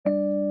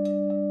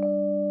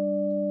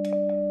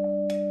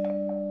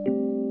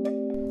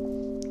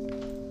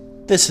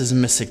This is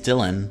Mystic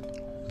Dylan,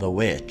 the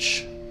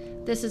Witch.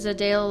 This is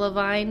Adela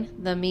Levine,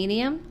 the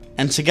Medium.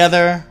 And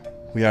together,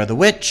 we are the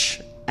Witch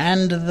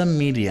and the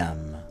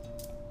Medium.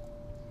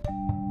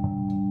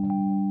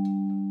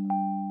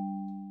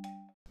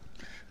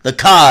 The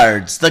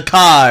cards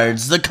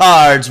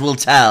will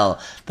tell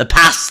the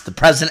past, the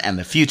present, and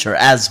the future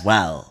as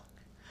well.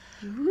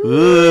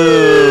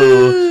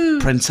 Ooh.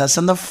 Princess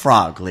and the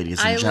Frog,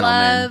 ladies and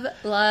gentlemen.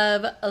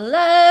 I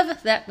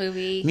love that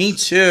movie. Me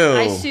too.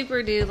 I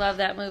super do love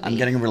that movie. I'm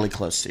getting really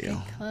close to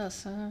you.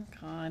 Close, oh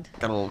God.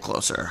 Got a little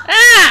closer.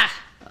 Ah!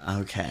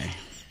 Okay,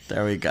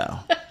 there we go.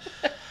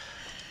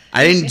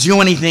 I didn't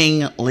do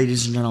anything,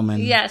 ladies and gentlemen.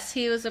 Yes,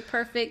 he was a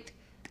perfect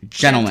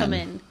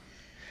gentleman.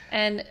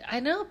 And I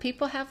know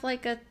people have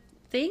like a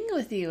thing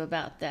with you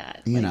about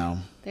that. You like, know.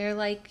 They're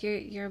like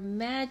your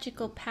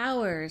magical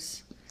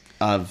powers.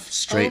 Of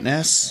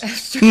straightness.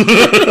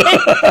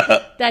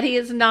 That he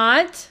is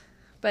not,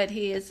 but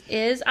he is.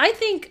 I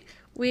think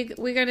we're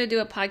going to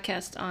do a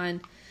podcast on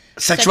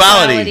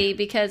sexuality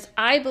because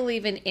I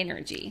believe in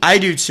energy. I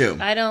do too.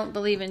 I don't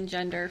believe in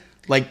gender.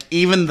 Like,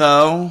 even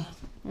though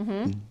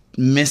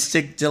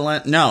Mystic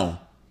Dylan... No.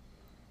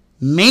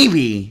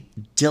 Maybe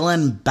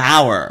Dylan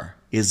Bauer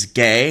is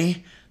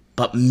gay,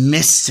 but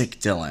Mystic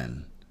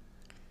Dylan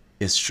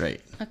is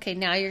straight. Okay,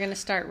 now you're going to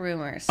start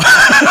rumors.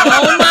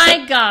 Oh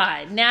my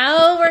God.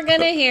 Now we're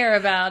going to hear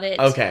about it.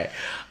 Okay.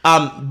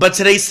 But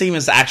today's theme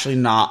is actually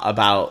not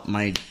about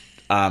my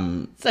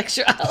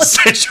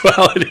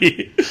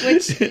sexuality.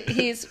 Which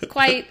he's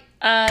quite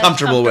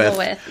comfortable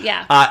with.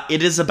 Yeah.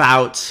 It is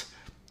about...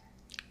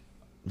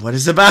 What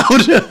is it about?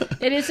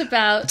 It is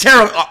about...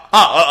 Tarot.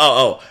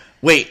 Oh.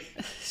 Wait.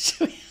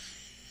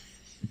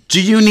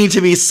 Do you need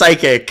to be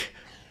psychic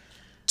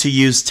to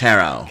use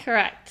tarot?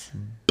 Correct.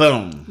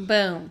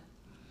 Boom.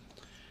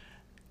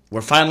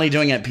 We're finally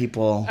doing it,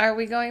 people. Are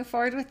we going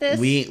forward with this?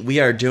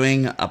 We are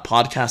doing a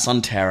podcast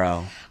on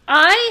tarot.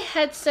 I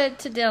had said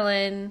to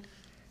Dylan,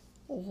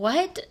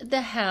 what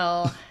the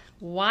hell?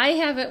 Why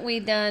haven't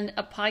we done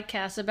a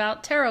podcast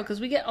about tarot?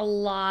 Because we get a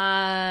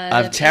lot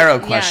of tarot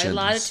questions. Yeah,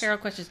 a lot of tarot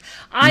questions.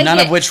 None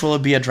of which will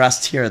be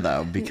addressed here,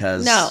 though,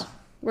 because... No.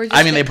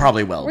 They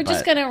probably will. We're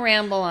just going to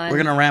ramble on. We're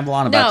going to ramble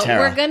on about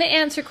tarot. No, we're going to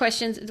answer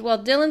questions. Well,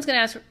 Dylan's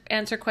going to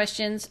answer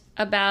questions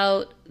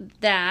about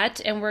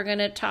that, and we're going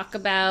to talk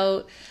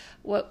about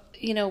what,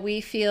 we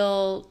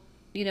feel,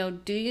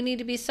 do you need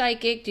to be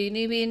psychic? Do you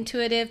need to be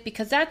intuitive?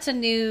 Because that's a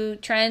new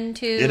trend,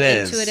 too. It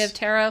is. Intuitive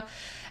tarot.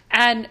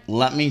 And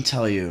let me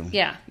tell you.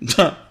 Yeah.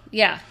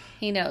 Yeah,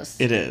 he knows.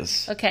 It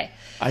is. Okay.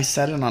 I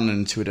sat in on an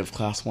intuitive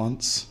class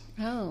once.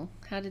 Oh,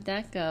 how did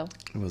that go?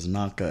 It was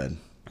not good.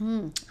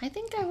 I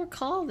think I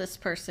recall this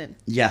person.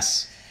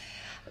 Yes.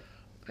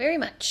 Very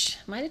much.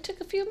 Might have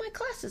took a few of my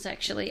classes,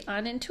 actually,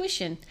 on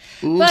intuition.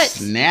 Ooh, but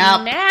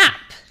snap.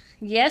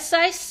 Yes,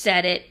 I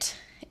said it.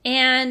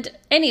 And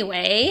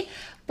anyway,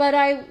 but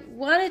I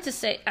wanted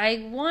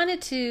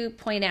to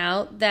point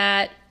out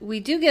that we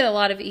do get a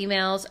lot of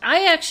emails.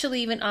 I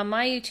actually, even on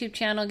my YouTube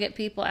channel, get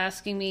people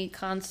asking me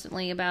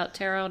constantly about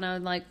tarot, and I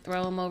would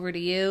throw them over to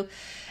you,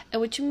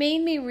 which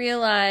made me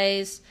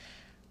realize...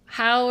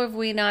 How have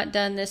we not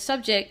done this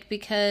subject?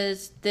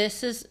 Because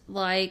this is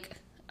like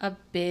a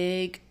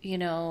big,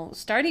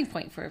 starting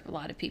point for a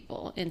lot of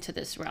people into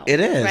this realm. It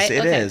is. Right?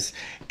 It is.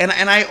 And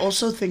I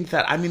also think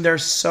that,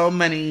 there's so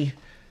many...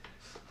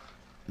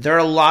 There are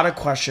a lot of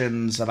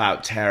questions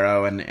about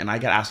tarot, and I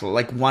get asked,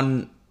 like,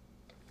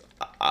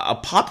 a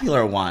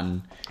popular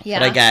one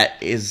that I get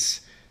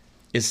is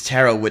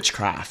tarot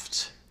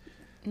witchcraft?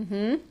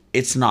 Mm-hmm.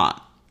 It's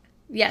not.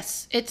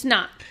 Yes, it's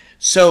not.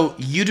 So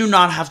you do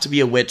not have to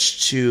be a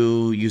witch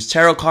to use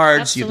tarot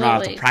cards. Absolutely. You do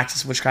not have to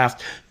practice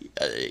witchcraft.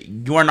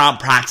 You are not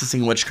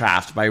practicing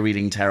witchcraft by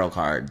reading tarot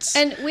cards.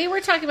 And we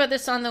were talking about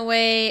this on the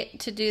way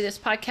to do this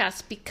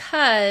podcast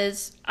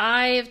because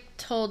I've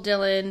told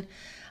Dylan,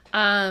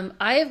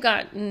 I have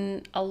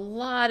gotten a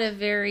lot of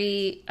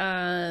very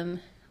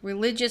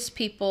religious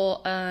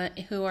people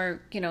who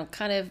are,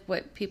 kind of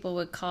what people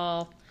would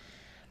call,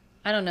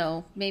 I don't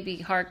know, maybe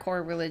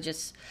hardcore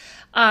religious,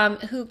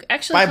 who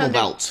actually Bible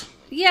Belt.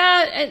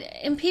 Yeah,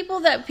 and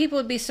people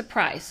would be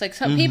surprised. Like,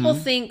 some people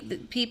think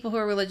that people who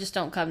are religious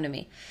don't come to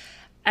me.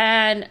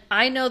 And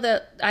I know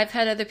that I've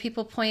had other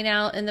people point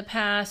out in the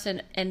past,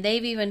 and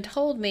they've even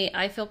told me,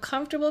 I feel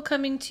comfortable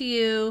coming to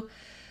you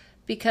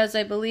because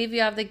I believe you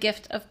have the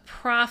gift of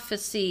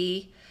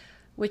prophecy,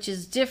 which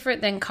is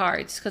different than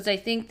cards. Because I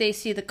think they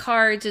see the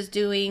cards as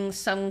doing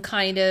some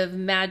kind of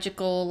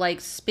magical, like,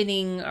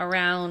 spinning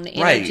around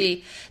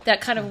energy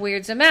that kind of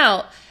weirds them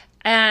out.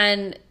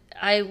 And...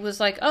 I was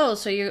like, oh,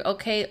 so you're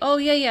okay? Oh,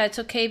 yeah, it's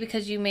okay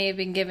because you may have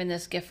been given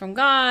this gift from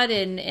God,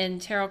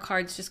 and tarot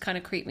cards just kind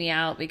of creep me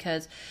out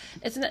because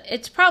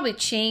it's probably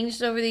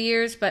changed over the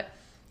years, but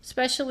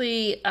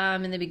especially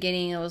in the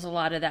beginning, there was a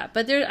lot of that.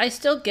 But I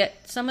still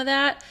get some of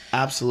that.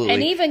 Absolutely.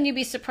 And even you'd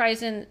be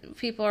surprised when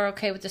people are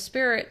okay with the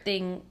spirit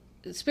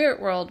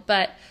world,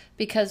 but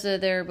because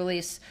of their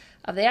beliefs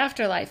of the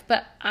afterlife.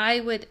 But I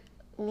would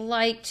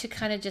like to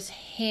kind of just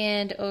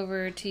hand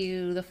over to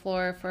you the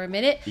floor for a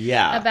minute.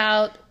 Yeah.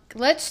 About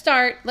let's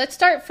start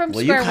from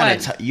Well, square one.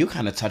 You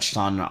kind of touched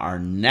on our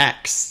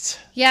next.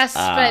 Yes,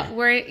 but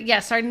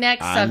our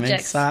next I'm subject.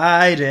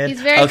 excited.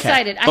 He's very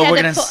excited. But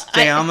we're going to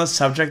stay on the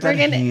subject at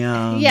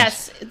hand.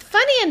 Yes.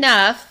 Funny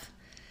enough,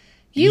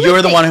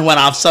 you're the one who went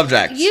off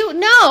subject. You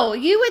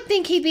would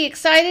think he'd be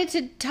excited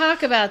to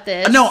talk about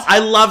this. No, I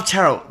love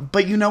tarot.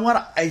 But you know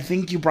what? I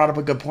think you brought up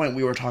a good point.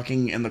 We were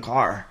talking in the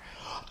car.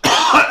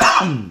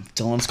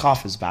 Dylan's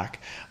cough is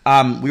back.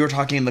 We were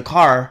talking in the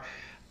car.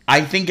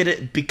 I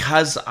think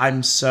because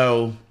I'm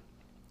so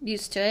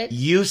used to it,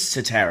 used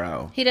to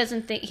tarot.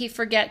 He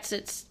forgets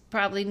it's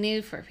probably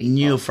new for people.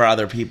 New for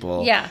other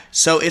people. Yeah.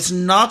 So it's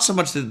not so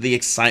much that the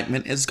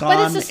excitement is gone.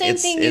 But it's the same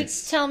thing you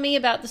tell me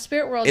about the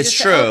spirit world. It's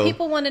Just true. That,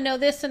 people want to know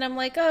this, and I'm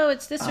like,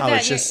 it's this or that.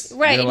 It's just,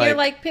 right, and you're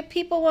like,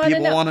 people want to know.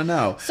 People want to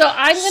know. So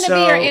I'm going to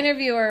be your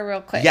interviewer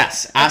real quick.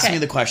 Yes, ask me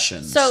the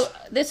questions. So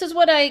this is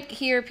what I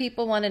hear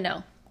people want to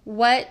know.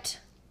 What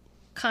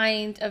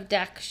kind of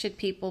deck should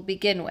people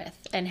begin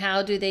with, and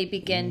how do they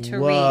begin to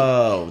read?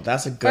 Whoa,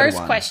 that's a good First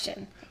one.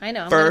 question. I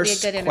know. I'm going to be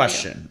a good interviewer.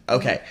 Question.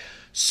 Okay.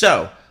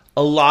 So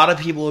a lot of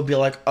people would be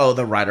like, oh,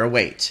 the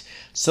Rider-Waite.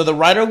 So the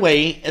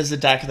Rider-Waite is a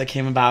deck that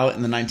came about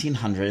in the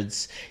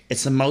 1900s.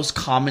 It's the most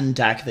common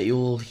deck that you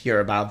will hear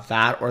about,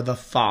 that or the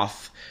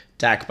Thoth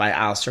deck by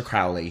Aleister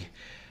Crowley.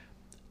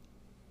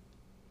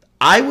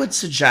 I would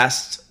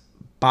suggest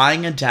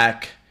buying a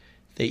deck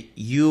that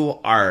you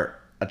are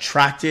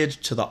attracted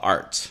to the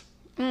art.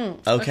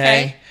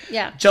 Okay?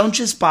 Yeah. Don't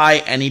just buy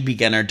any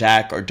beginner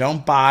deck, or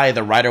don't buy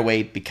the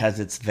Rider-Waite because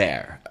it's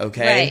there.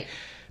 Okay? Right.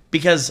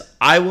 Because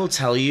I will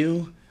tell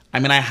you, I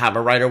have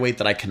a Rider-Waite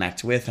that I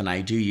connect with, and I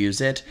do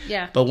use it.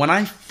 Yeah. But when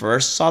I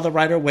first saw the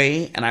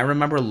Rider-Waite, and I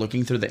remember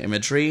looking through the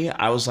imagery,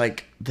 I was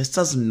like, this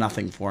does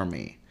nothing for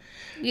me.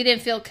 You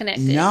didn't feel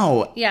connected.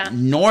 No. Yeah.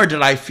 Nor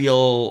did I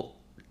feel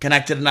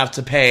connected enough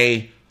to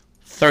pay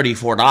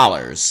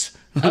 $34.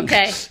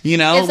 Okay. You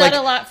know? Is that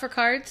a lot for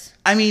cards?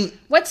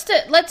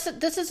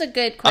 This is a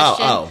good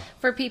question Oh.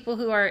 for people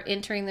who are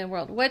entering the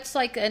world. What's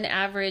like an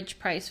average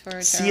price for a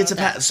tarot See, it's a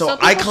deck? so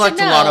I collect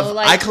should a lot know, of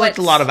like,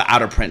 a lot of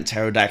out of print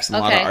tarot decks and a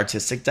lot of Okay.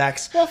 artistic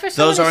decks. Well, for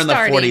someone those are who's in the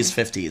starting. 40s,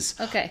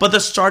 50s. Okay. But the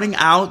starting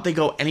out, they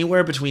go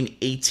anywhere between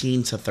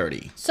 18 to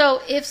 30.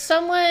 So if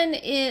someone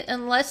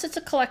unless it's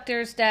a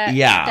collector's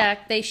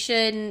deck, they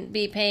shouldn't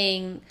be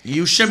paying.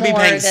 You shouldn't be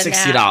more paying than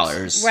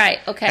 $60. that. Right,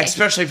 okay.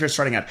 Especially if you're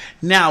starting out.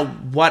 Now,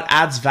 what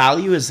adds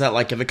value is that,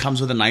 like, if it comes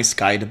with a nice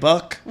guidebook,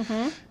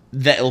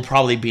 that it'll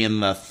probably be in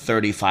the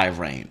 35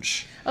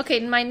 range. Okay,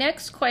 my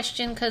next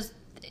question, because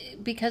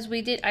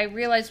I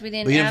realized we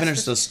didn't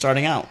finish the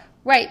starting out.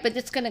 Right, but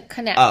it's going to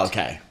connect. Oh,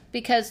 okay.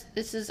 Because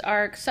this is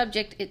our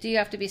subject, do you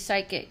have to be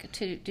psychic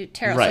to do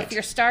tarot? Right. So if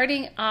you're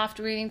starting off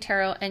reading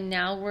tarot, and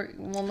now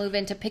we'll move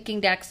into picking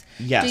decks,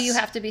 Yes. do you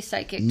have to be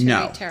psychic to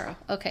read tarot?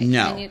 Okay,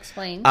 No. Can you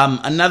explain?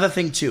 Another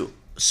thing, too.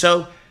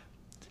 So,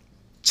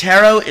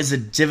 tarot is a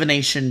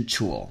divination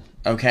tool,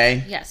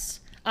 okay? Yes.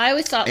 I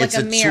always thought It's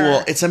like a mirror.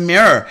 tool. It's a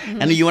mirror.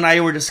 And you and I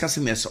were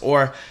discussing this.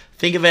 Or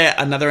think of it,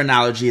 another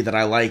analogy that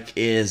I like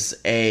is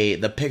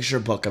the picture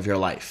book of your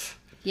life.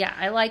 Yeah,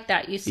 I like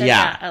that. You said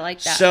that. I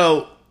like that.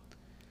 So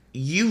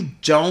you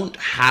don't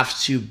have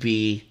to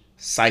be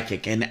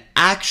psychic. And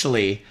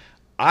actually,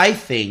 I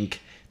think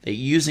that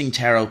using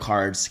tarot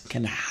cards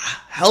can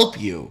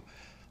help you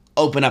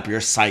open up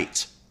your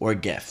sight or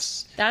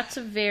gifts. That's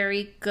a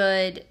very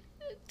good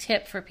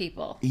tip for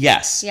people.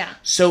 Yes. Yeah.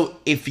 So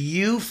if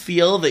you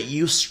feel that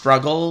you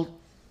struggle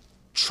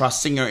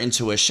trusting your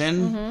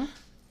intuition,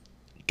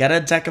 get a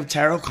deck of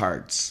tarot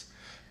cards.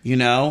 You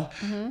know?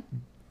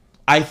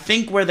 I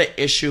think where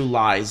the issue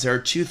lies, there are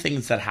two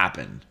things that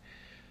happen.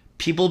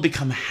 People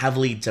become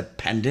heavily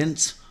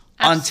dependent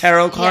on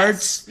tarot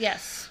cards.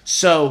 Yes.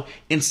 So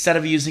instead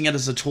of using it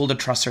as a tool to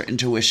trust their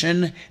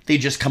intuition, they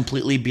just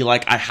completely be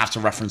like, I have to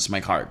reference my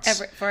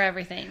cards. For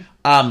everything.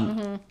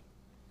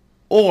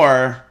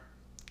 Or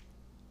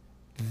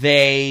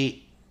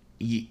they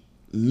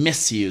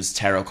misuse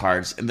tarot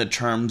cards in the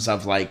terms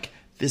of like,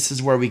 this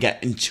is where we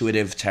get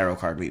intuitive tarot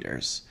card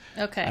readers.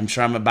 Okay. I'm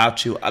sure I'm about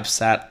to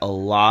upset a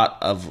lot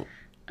of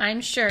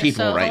people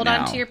so right hold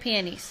now. on to your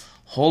panties.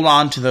 Hold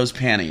on to those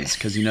panties,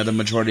 because you know the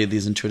majority of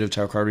these intuitive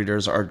tarot card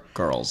readers are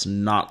girls,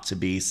 not to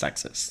be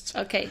sexist.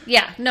 Okay,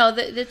 yeah, no,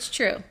 that's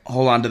true.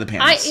 Hold on to the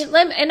panties.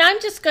 And I'm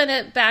just going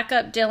to back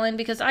up Dylan,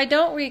 because I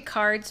don't read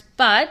cards,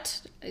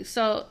 but,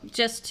 so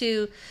just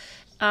to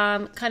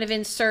kind of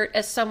insert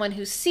as someone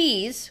who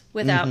sees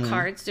without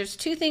cards, there's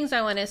two things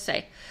I want to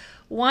say.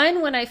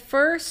 One, when I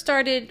first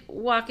started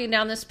walking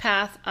down this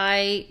path,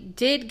 I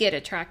did get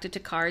attracted to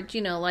cards,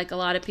 you know, like a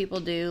lot of people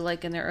do,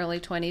 like in their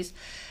early 20s.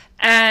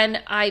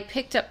 And I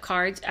picked up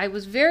cards. I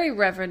was very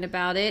reverent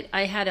about it.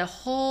 I had a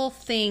whole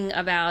thing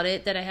about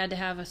it that I had to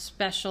have a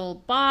special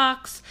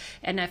box,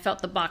 and I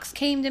felt the box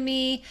came to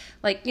me,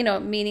 like, you know,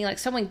 meaning like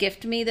someone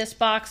gifted me this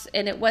box,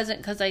 and it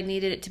wasn't because I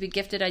needed it to be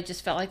gifted. I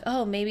just felt like,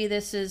 oh, maybe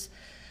this is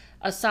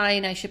a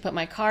sign I should put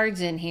my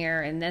cards in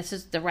here, and this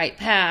is the right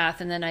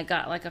path. And then I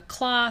got like a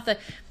cloth.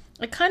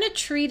 I kind of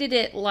treated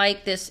it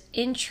like this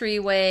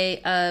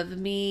entryway of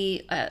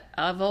me.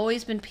 I've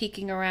always been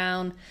peeking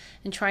around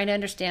and trying to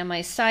understand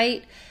my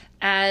site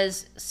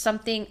as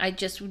something I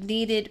just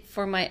needed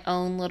for my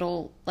own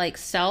little like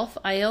self.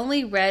 I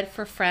only read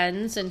for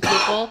friends and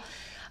people.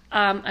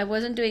 I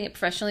wasn't doing it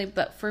professionally,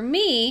 but for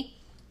me,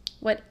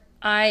 what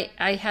I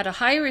had a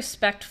high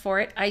respect for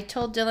it. I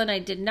told Dylan I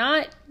did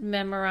not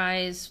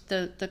memorize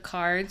the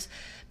cards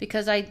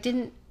because I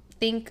didn't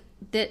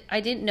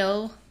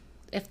know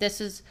if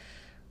this is,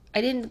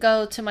 I didn't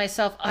go to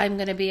myself, I'm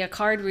going to be a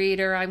card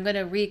reader, I'm going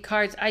to read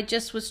cards. I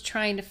just was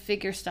trying to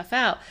figure stuff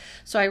out.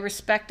 So I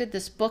respected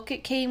this book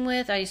it came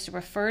with. I used to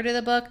refer to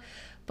the book.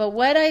 But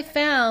what I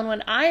found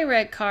when I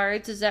read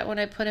cards is that when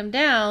I put them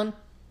down,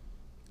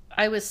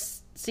 I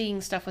was seeing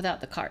stuff without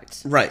the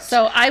cards. Right.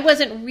 So I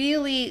wasn't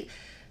really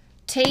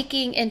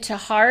taking into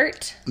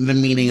heart the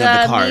meaning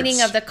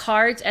of the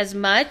cards as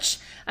much.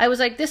 I was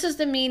like, this is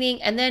the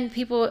meaning. And then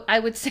I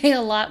would say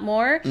a lot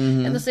more.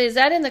 And they'll say, is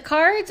that in the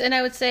cards? And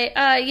I would say,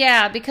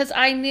 yeah, because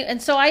I knew.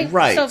 And so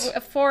so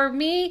for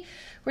me,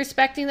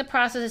 respecting the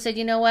process, I said,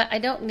 you know what? I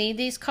don't need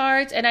these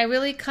cards. And I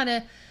really kind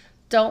of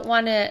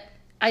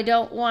I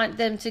don't want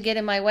them to get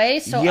in my way.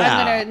 So I'm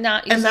going to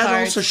not use cards. And that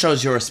also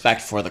shows your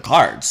respect for the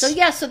cards. So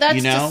yeah, so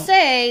that's to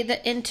say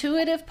the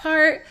intuitive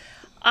part,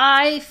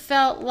 I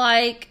felt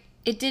like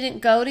it didn't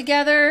go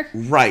together.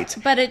 Right.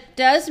 But it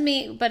does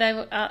mean, but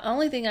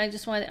only thing I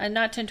just want,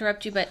 not to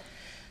interrupt you, but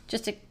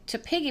just to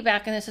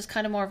piggyback, and this is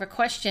kind of more of a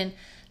question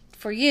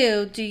for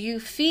you. Do you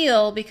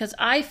feel, because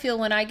I feel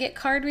when I get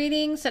card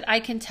readings that I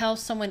can tell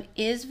someone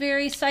is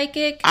very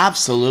psychic.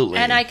 Absolutely.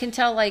 And I can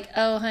tell like,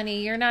 oh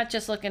honey, you're not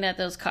just looking at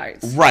those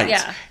cards. Right.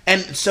 Yeah.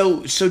 And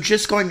so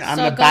just going, I'm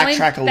going to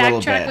backtrack a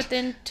little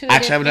bit.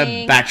 Actually, I'm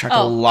going to backtrack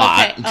a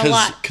lot.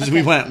 Because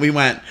we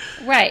went.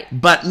 Right.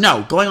 But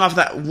no, going off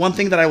that, one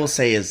thing that I will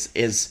say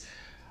is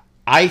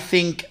I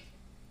think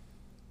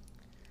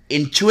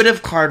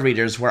intuitive card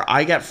readers, where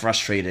I get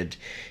frustrated,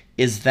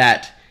 is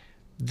that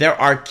there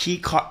are key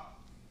cards.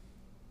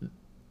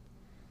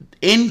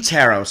 In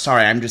tarot,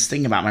 sorry, I'm just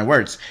thinking about my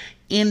words.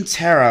 In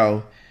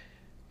tarot,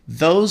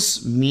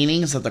 those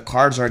meanings that the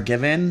cards are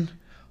given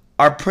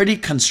are pretty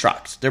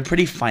construct. They're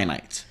pretty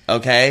finite,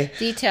 okay?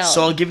 Detailed.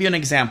 So I'll give you an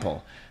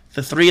example.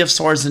 The Three of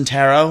Swords in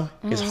tarot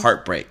is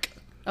heartbreak.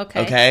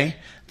 Okay?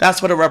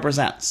 That's what it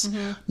represents.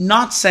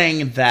 Not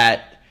saying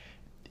that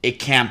it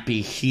can't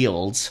be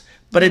healed,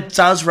 but it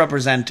does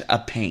represent a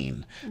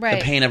pain. Right.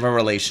 The pain of a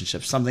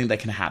relationship, something that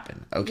can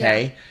happen,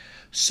 okay? Yeah.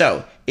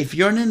 So, if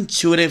you're an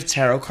intuitive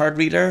tarot card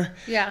reader,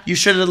 you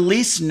should at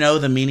least know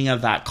the meaning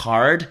of that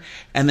card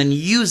and then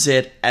use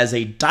it as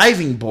a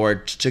diving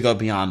board to go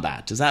beyond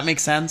that. Does that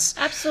make sense?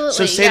 Absolutely.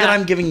 So say that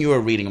I'm giving you a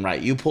reading,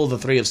 right? You pull the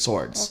Three of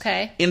Swords.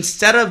 Okay.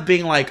 Instead of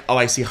being like, oh,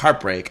 I see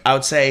heartbreak, I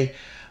would say,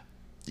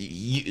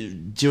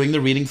 doing the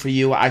reading for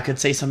you, I could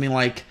say something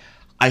like,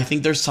 I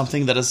think there's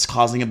something that is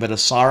causing a bit of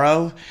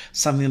sorrow,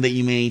 something that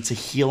you may need to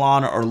heal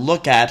on or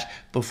look at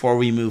before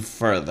we move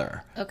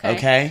further.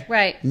 Okay?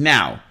 Right.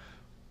 Now,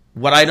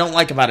 what I don't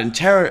like about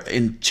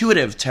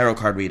intuitive tarot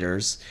card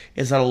readers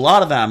is that a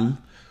lot of them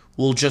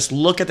will just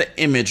look at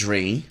the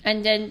imagery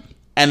and then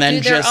do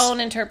their own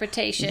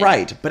interpretation.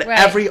 Right. But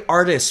every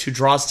artist who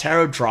draws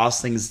tarot draws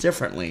things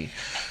differently.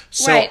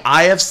 So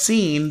I have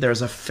seen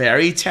there's a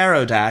fairy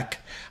tarot deck.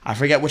 I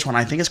forget which one.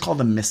 I think it's called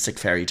the Mystic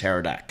Fairy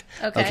Tarot deck.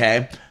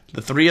 Okay.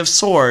 The Three of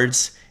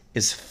Swords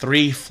is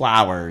 3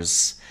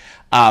 flowers.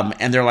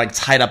 And they're like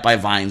tied up by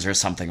vines or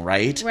something,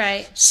 right?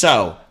 Right.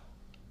 So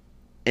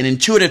an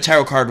intuitive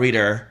tarot card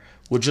reader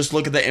would just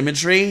look at the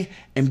imagery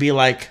and be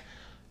like,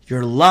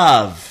 your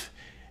love,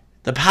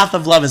 the path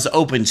of love is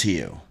open to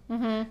you.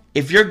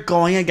 If you're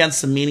going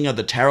against the meaning of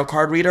the tarot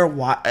card reader,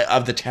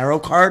 of the tarot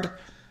card,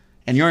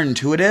 and you're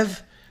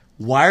intuitive,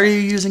 why are you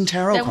using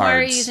tarot cards? Why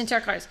are you using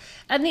tarot cards?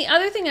 And the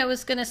other thing I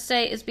was going to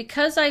say is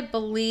because I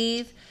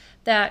believe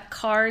that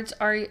cards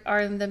are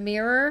in the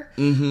mirror,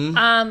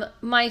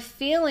 my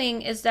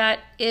feeling is that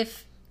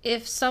if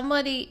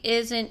somebody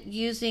isn't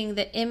using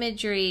the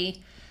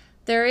imagery,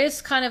 there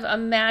is kind of a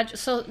magic.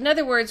 So in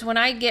other words, when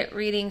I get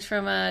readings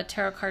from a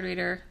tarot card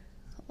reader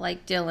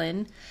like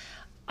Dylan,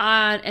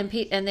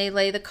 and they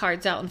lay the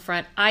cards out in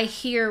front, I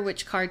hear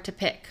which card to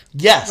pick.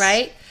 Yes.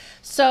 Right?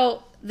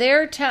 So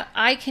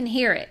I can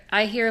hear it.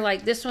 I hear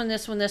like this one,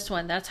 this one, this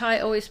one. That's how I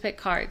always pick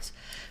cards.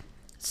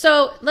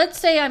 So let's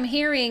say I'm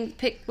hearing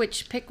pick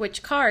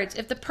which cards.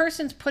 If the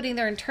person's putting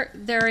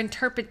their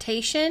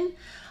interpretation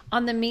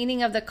on the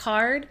meaning of the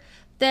card,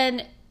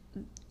 then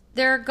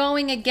they're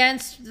going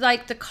against,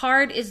 like, the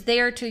card is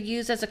there to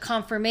use as a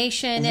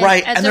confirmation.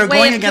 Right, and they're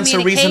going against the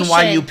reason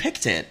why you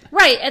picked it.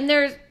 Right, and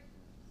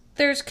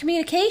there's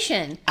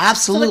communication.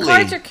 Absolutely. So the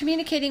cards are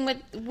communicating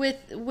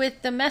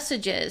with the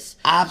messages.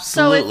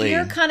 Absolutely. So if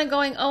you're kind of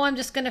going, oh, I'm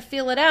just going to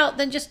feel it out,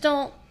 then just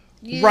don't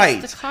use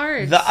the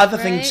cards. The other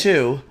thing,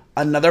 too,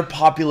 another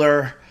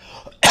popular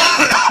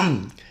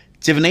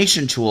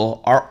divination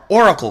tool are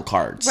oracle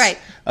cards. Right.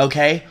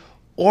 Okay?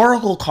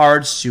 Oracle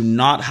cards do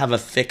not have a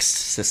fixed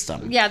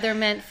system. Yeah, they're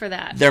meant for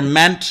that. They're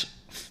meant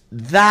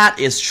that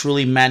is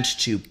truly meant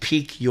to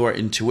pique your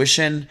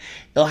intuition.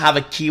 It'll have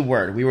a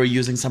keyword. We were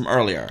using some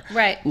earlier.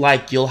 Right.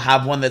 Like you'll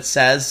have one that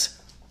says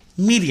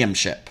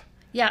mediumship.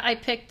 Yeah, I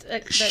picked...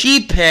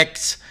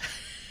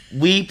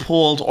 We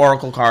pulled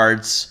oracle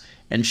cards,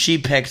 and she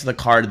picked the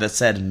card that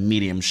said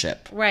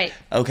mediumship. Right.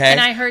 Okay? And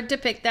I heard to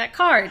pick that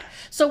card.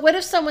 So what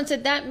if someone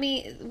said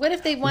what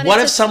if they wanted What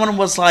if someone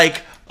was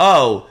like,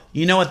 oh,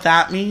 you know what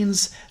that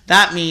means?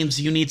 That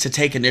means you need to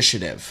take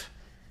initiative.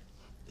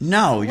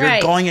 No,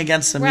 you're going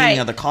against the meaning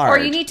of the card.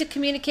 Or you need to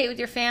communicate with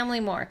your family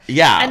more.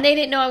 Yeah. And they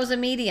didn't know I was a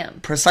medium.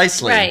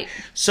 Precisely. Right.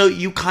 So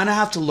you kind of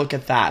have to look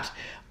at that.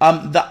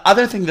 The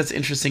other thing that's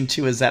interesting,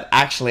 too, is that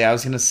actually I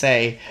was going to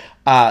say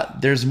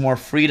there's more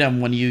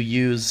freedom when you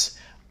use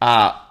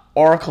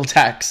oracle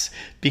decks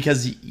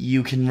because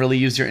you can really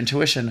use your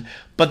intuition.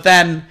 But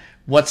then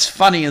what's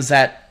funny is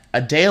that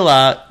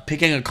Adela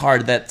picking a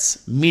card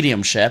that's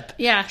mediumship.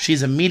 Yeah.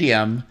 She's a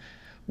medium.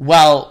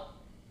 Well,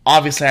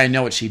 obviously I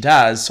know what she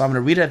does, so I'm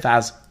going to read it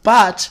as,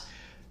 but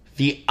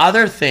the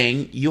other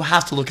thing, you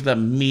have to look at the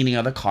meaning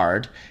of the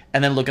card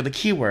and then look at the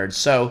keyword.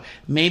 So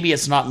maybe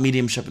it's not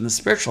mediumship in the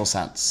spiritual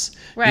sense.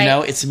 Right. You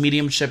know, it's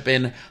mediumship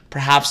in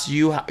perhaps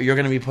you're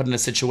going to be put in a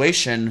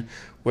situation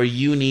where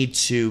you need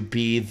to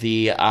be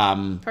the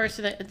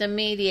person, the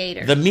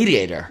mediator. The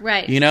mediator.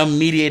 Right. You know,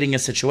 mediating a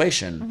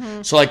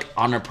situation. So like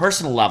on a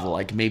personal level,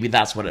 like maybe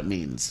that's what it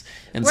means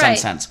in some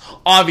sense.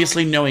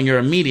 Obviously, knowing you're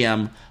a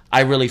medium,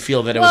 I really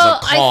feel that it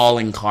was a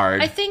calling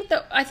card. I think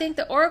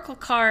the oracle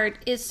card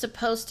is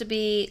supposed to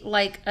be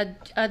like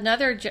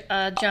another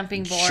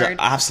jumping board. Sure,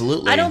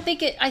 absolutely. I don't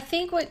think it. I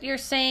think what you're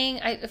saying,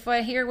 if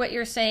I hear what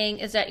you're saying,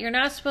 is that you're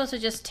not supposed to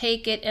just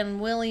take it and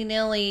willy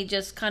nilly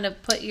just kind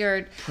of put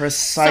your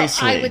precisely.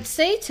 So I would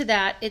say to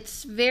that,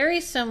 it's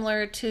very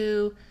similar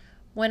to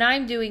when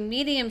I'm doing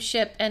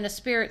mediumship and a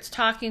spirit's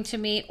talking to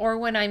me, or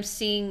when I'm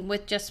seeing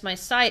with just my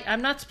sight.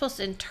 I'm not supposed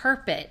to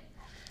interpret.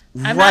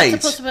 I'm not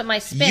supposed to put my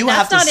spin.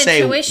 That's not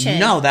intuition.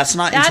 No, that's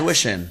not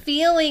intuition.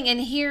 Feeling and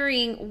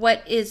hearing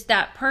what is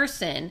that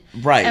person,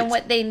 right, and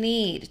what they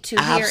need to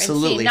hear and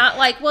see. Not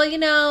like, well, you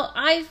know,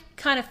 I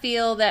kind of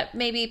feel that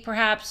maybe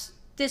perhaps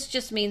this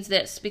just means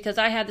this because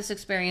I had this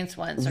experience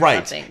once, or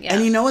something. Yeah.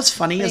 And you know what's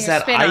funny is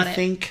that I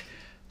think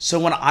so.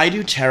 When I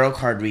do tarot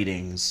card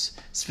readings,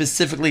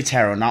 specifically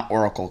tarot, not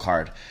oracle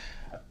card,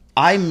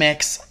 I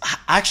mix.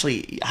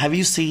 Actually,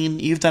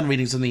 you've done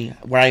readings with me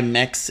where I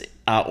mix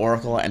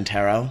oracle and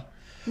tarot?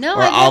 No,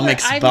 or I'll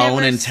mix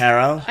bone and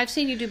tarot. I've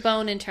seen you do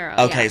bone and tarot.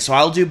 Okay, so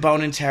I'll do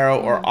bone and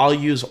tarot, or I'll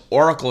use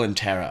oracle and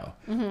tarot.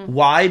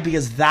 Why?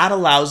 Because that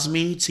allows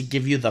me to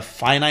give you the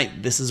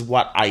finite, this is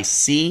what I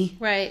see.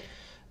 Right.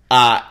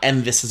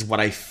 And this is what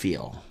I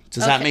feel.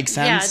 Does that make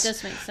sense? Yeah, it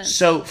does make sense.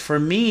 So for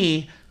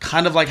me,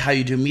 kind of like how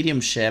you do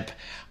mediumship,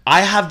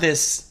 I have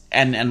this,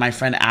 and my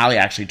friend Allie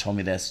actually told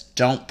me this,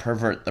 don't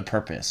pervert the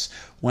purpose.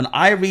 When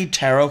I read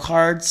tarot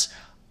cards,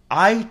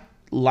 I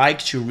like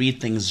to read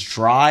things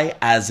dry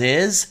as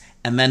is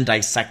and then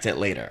dissect it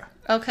later.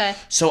 Okay.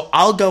 So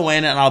I'll go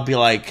in and I'll be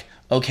like,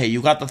 okay, you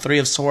got the Three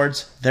of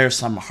Swords, there's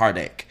some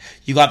heartache.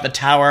 You got the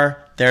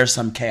Tower, there's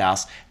some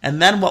chaos.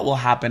 And then what will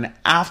happen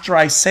after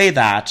I say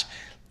that,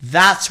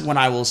 that's when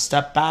I will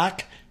step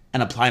back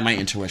and apply my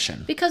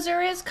intuition. Because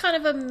there is kind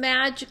of a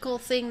magical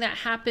thing that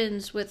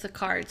happens with the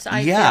cards.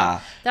 I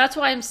feel. That's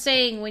why I'm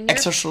saying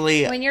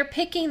when you're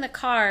picking the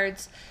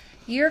cards,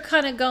 you're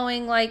kind of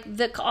going like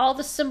all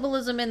the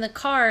symbolism in the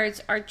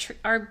cards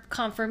are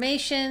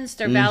confirmations,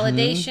 they're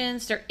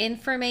validations, they're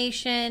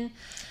information.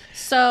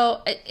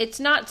 So it's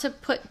not to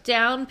put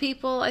down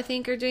people, I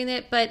think, are doing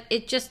it, but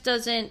it just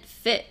doesn't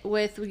fit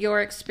with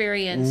your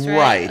experience,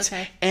 right?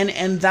 Okay.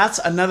 And that's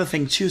another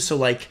thing too. So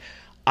like,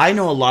 I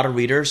know a lot of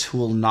readers who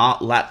will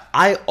not let.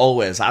 I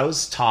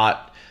was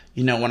taught,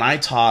 you know, when I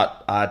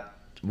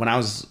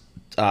was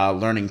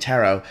learning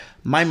tarot,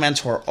 my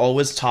mentor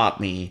always taught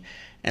me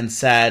and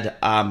said,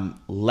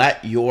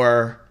 let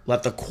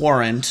the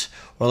querent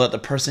or let the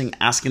person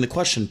asking the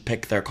question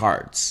pick their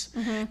cards.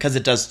 Because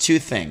it does two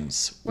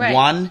things. Right.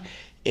 One,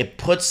 it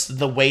puts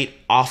the weight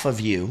off of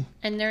you.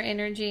 And their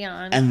energy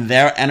on. And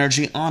their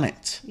energy on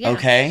it. Yeah.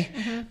 Okay?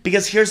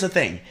 Because here's the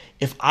thing.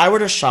 If I were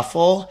to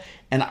shuffle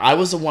and I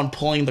was the one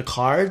pulling the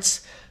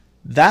cards,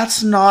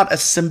 that's not a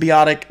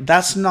symbiotic,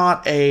 that's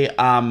not a...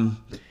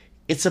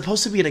 it's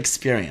supposed to be an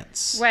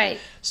experience. Right.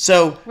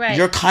 So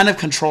you're kind of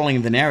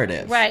controlling the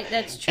narrative. Right,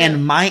 that's true.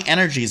 And my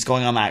energy is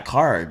going on that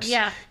card.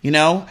 Yeah. You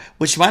know?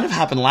 Which might have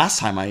happened last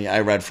time I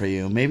read for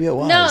you. Maybe it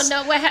was.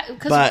 No,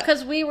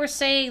 because we were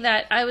saying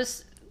that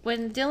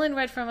when Dylan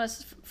read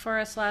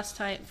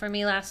for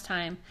me last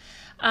time,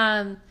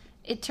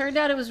 it turned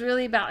out it was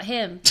really about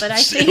him. But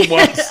I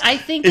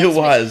think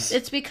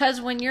it's because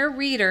when you're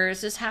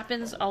readers, this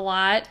happens a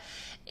lot.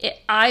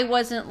 I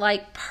wasn't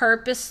like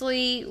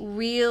purposely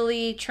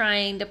really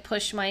trying to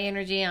push my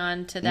energy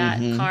onto that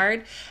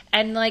card.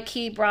 And like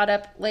he brought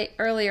up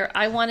earlier,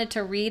 I wanted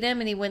to read him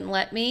and he wouldn't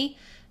let me.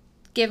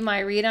 give my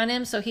read on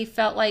him, so he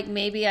felt like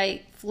maybe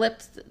I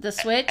flipped the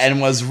switch and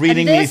was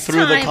reading me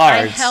through the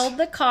cards. I held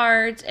the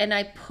cards and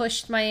I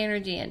pushed my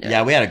energy into it.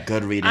 Yeah, we had a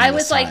good reading. I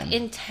was like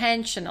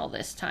intentional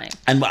this time,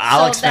 and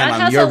I'll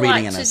expand on your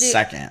reading in a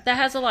second. That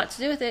has a lot to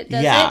do with it.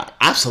 Does it?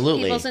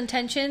 Absolutely. People's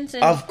intentions,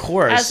 and of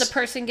course. As a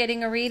person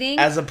getting a reading,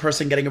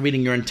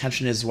 your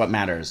intention is what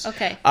matters.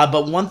 Okay.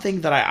 But one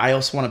thing that I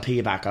also want to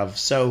piggyback of.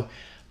 So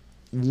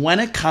when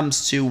it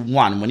comes to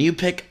when you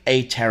pick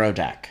a tarot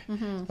deck,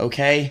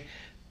 okay.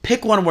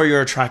 Pick one where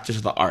you're attracted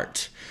to the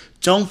art.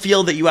 Don't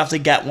feel that you have to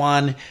get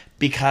one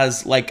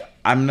because, like,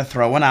 I'm going to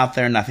throw one out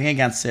there, nothing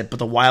against it, but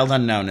the Wild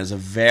Unknown is a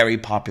very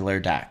popular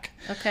deck.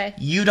 Okay.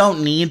 You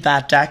don't need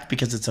that deck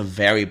because it's a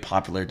very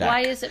popular deck. Why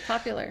is it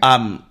popular?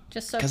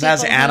 Just so because it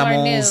has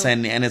animals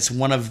and it's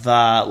one of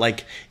the,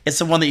 like, it's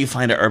the one that you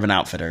find at Urban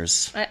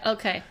Outfitters.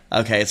 Okay.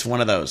 Okay, it's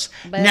one of those.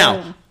 Boom.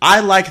 Now,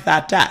 I like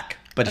that deck,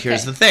 but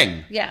here's the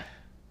thing. Yeah.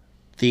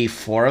 The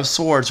Four of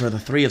Swords or the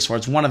Three of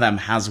Swords, one of them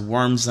has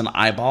worms and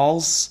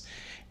eyeballs.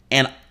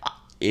 And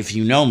if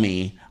you know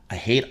me, I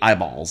hate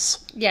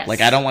eyeballs. Yes.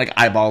 Like, I don't like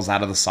eyeballs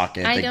out of the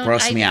socket. They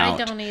gross me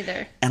out. I don't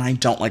either. And I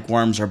don't like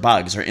worms or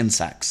bugs or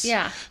insects.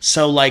 Yeah.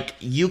 So, like,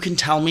 you can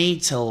tell me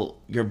till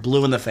you're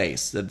blue in the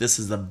face that this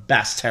is the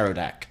best tarot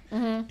deck.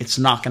 Mm-hmm. It's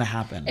not going to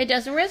happen. It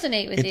doesn't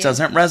resonate with you. It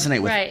doesn't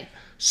resonate with you.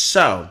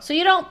 So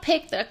you don't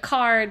pick the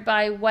card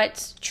by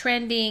what's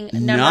trending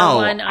number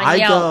one on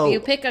Yelp. You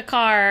pick a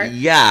card.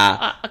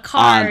 Yeah. A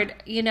card,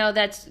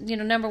 that's,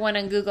 number one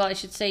on Google, I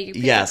should say. You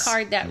pick a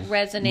card that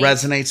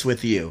resonates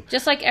with you.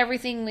 Just like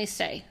everything we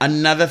say.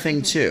 Another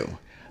thing, too.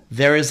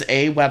 There is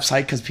a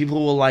website, because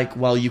people will like,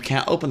 well, you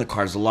can't open the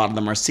cards. A lot of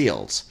them are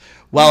sealed.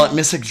 Well, at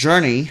Mystic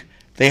Journey,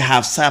 they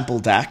have sample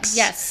decks.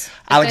 Yes.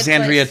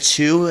 Alexandria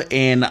 2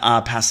 in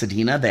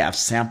Pasadena, they have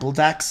sample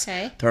decks.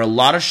 Okay. There are a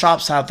lot of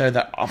shops out there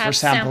that offer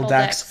sample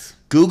decks.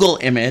 Google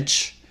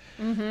image.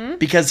 Mm-hmm.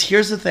 Because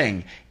here's the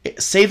thing.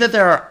 Say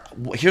that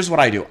here's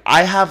what I do.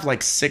 I have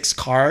like 6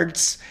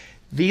 cards.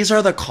 These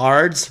are the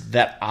cards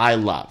that I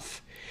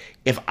love.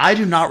 If I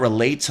do not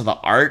relate to the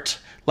art,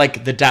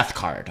 like the death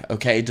card,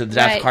 okay? The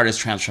death card is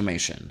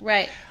transformation.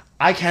 Right.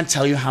 I can't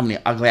tell you how many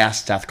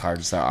ugly-ass death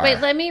cards there are. Wait,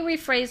 let me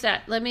rephrase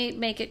that. Let me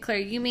make it clear.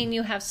 You mean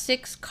you have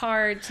 6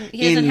 cards?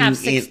 He doesn't have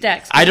 6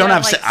 decks. I don't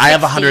have. I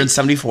have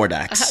 174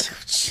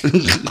 decks.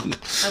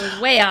 I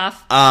was way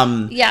off.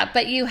 Yeah,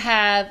 but you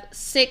have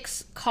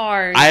 6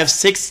 cards. I have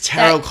 6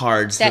 tarot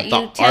cards that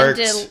you tend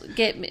to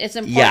get. It's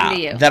important to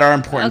you. That are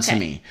important to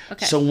me.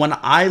 Okay. So when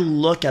I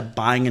look at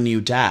buying a new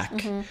deck.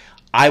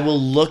 I will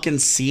look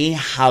and see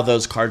how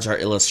those cards are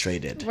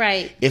illustrated.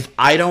 Right. If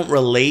I don't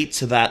relate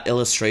to that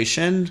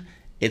illustration,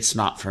 it's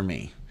not for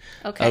me.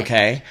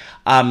 Okay.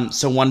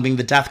 So one being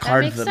the death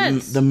card.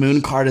 The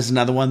moon card is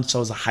another one.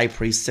 So is a high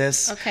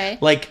priestess. Okay.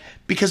 Like,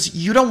 because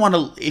you don't want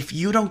to, if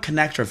you don't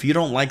connect or if you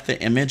don't like the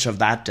image of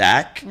that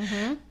deck,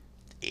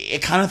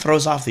 it kind of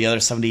throws off the other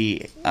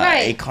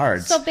 78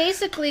 cards. So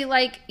basically,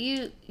 like,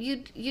 you,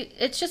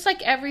 it's just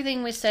like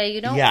everything we say.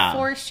 You don't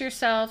force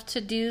yourself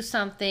to do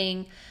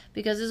something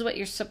because this is what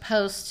you're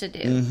supposed to do.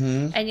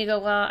 And you go,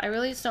 well, I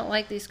really just don't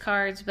like these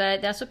cards, but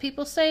that's what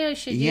people say I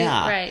should do.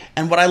 Right.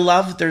 And what I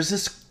love, there's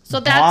this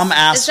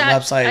bomb-ass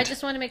website. I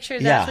just want to make sure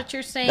that's what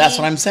you're saying. That's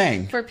what I'm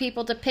saying. For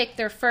people to pick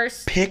their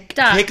first Pick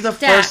the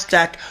first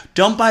deck.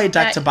 Don't buy a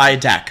deck to buy a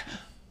deck.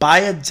 Buy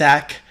a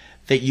deck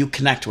that you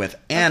connect with.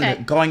 And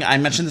I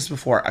mentioned this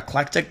before,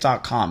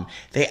 eclectic.com,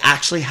 they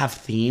actually have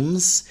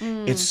themes.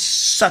 It's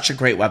such a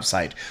great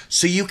website.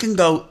 So you can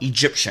go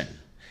Egyptian.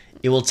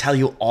 It will tell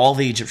you all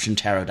the Egyptian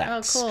tarot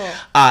decks. Oh,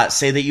 cool.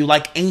 Say that you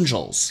like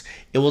angels.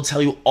 It will tell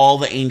you all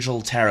the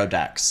angel tarot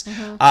decks.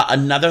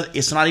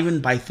 It's not even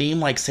by theme.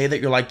 Like, say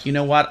that you're like, you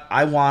know what?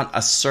 I want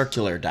a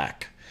circular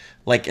deck.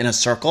 Like, in a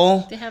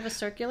circle. They have a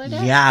circular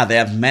deck? Yeah, they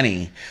have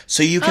many.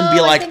 So you can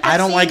be like, I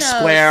don't like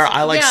square,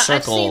 I like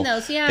circle. I've seen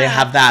those, yeah. They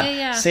have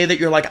that. Say that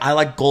you're like, I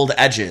like gold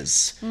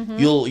edges.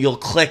 You'll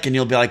click and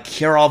you'll be like,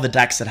 here are all the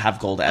decks that have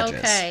gold edges.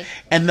 Okay.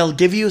 And they'll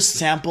give you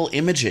sample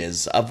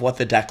images of what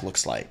the deck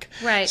looks like.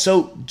 Right.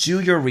 So do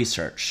your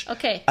research.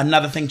 Okay.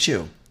 Another thing,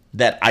 too,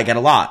 that I get a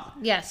lot.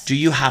 Yes. Do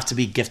you have to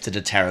be gifted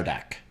a tarot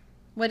deck?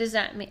 What does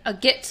that mean?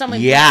 Get someone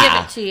to give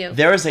it to you.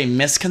 There is a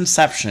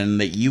misconception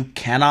that you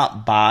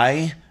cannot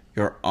buy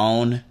your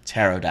own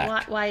tarot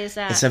deck. Why is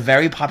that? It's a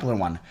very popular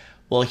one.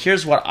 Well,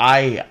 here's what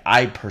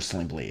I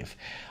personally believe.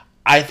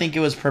 I think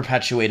it was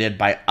perpetuated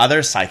by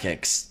other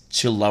psychics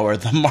to lower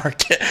the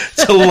market,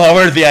 to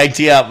lower the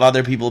idea of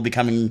other people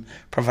becoming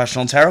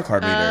professional tarot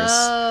card readers.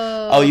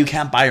 Oh, you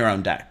can't buy your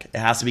own deck. It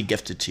has to be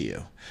gifted to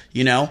you.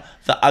 You know?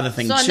 The other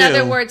thing, too... So, in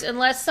other words,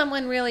 unless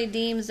someone really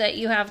deems that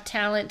you have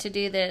talent to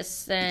do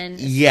this, then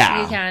you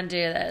can do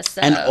this.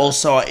 So. And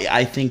also,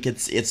 I think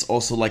it's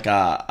also like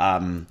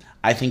a...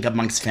 I think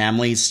amongst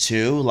families,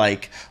 too,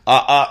 like,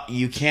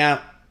 you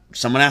can't...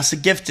 Someone has to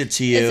gift it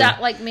to you. Is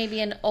that like maybe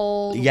an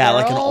old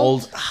like an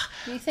old...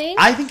 Do you think?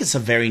 I think it's a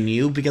very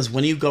new, because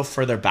when you go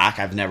further back,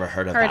 I've never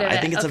heard of that. I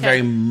think it's a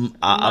very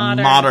modern.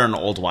 a modern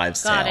old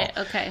wives' tale. Got it,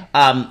 okay.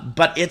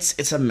 But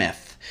it's a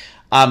myth.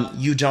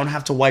 You don't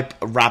have to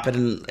wrap it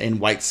in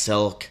white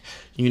silk.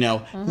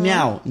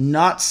 Now,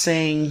 not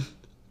saying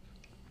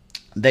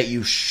that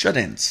you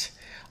shouldn't.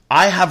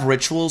 I have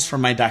rituals for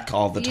my deck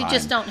all the time. You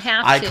just don't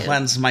have I to.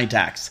 cleanse my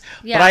decks.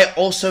 Yeah. But I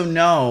also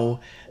know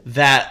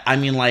that,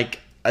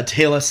 like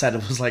Adela said,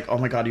 it was like, oh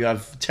my God, you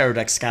have tarot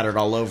decks scattered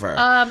all over.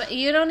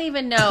 You don't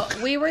even know.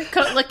 We were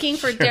looking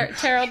for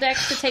tarot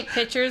decks to take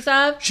pictures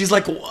of. She's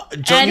like,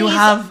 don't you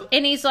have...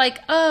 And he's like,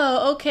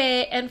 oh,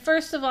 okay. And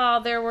first of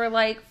all, there were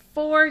like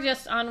 4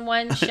 just on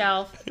one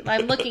shelf.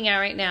 I'm looking at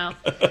right now.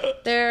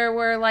 There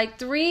were like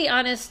 3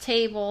 on his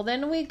table.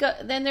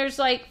 Then there's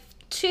like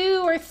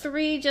 2 or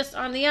 3 just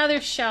on the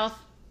other shelf,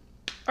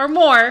 or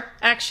more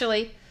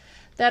actually,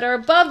 that are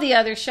above the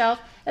other shelf.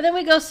 And then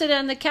we go sit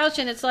on the couch,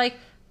 and it's like,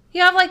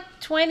 you have like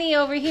 20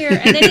 over here.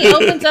 And then he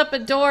opens up a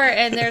door,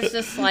 and there's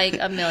just like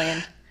a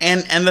million.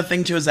 And the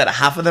thing too is that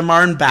half of them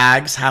are in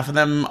bags, half of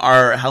them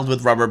are held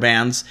with rubber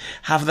bands,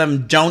 half of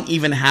them don't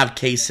even have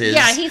cases.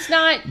 Yeah, he's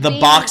not. The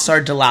box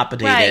are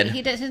dilapidated.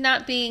 Right, he's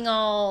not being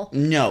all.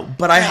 No,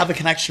 but I have a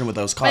connection with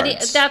those cards.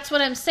 But that's what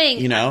I'm saying.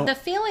 You know, the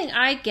feeling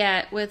I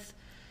get with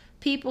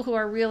people who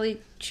are really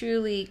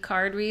truly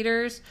card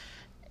readers,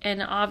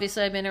 and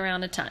obviously I've been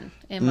around a ton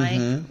in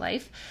my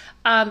life,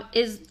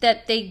 is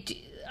that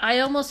I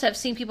almost have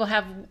seen people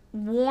have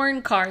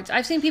worn cards.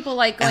 I've seen people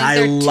like going,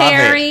 they're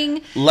tearing.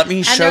 It. Let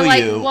me show and they're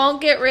like, you. Won't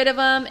get rid of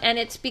them, and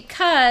it's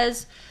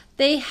because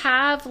they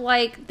have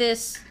like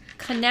this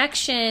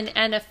connection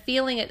and a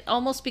feeling. It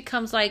almost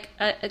becomes like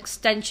an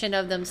extension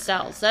of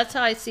themselves. That's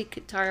how I see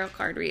tarot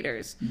card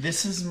readers.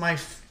 This is my.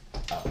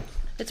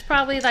 It's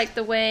probably like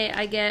the way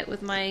I get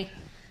with my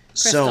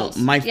crystals.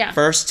 So my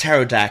first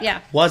tarot deck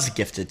was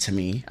gifted to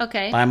me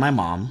by my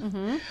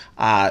mom.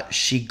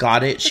 She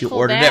got it. She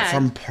ordered it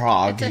from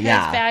Prague. His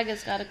bag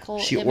has got a cool.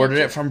 She ordered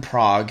it from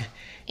Prague.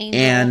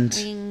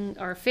 Wing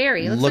or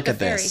fairy. It looks look like at a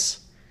fairy.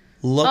 This.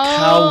 Look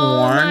how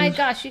worn. Oh my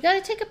gosh! You got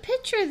to take a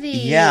picture of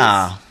these.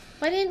 Yeah.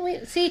 Why didn't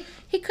we see?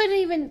 He couldn't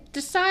even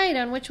decide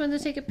on which one to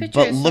take a picture.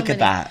 But look at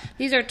that.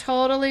 These are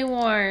totally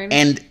worn.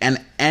 And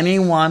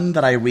anyone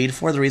that I read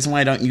for, the reason why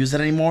I don't use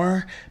it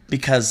anymore,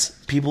 because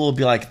people will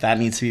be like, that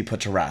needs to be put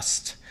to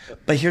rest.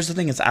 But here's the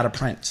thing, it's out of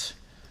print.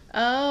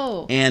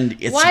 Oh. And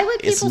it's why would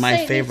people my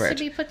say favorite. It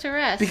needs to be put to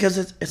rest? Because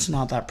it's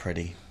not that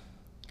pretty.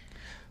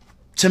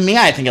 To me,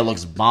 I think it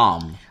looks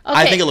bomb. Okay.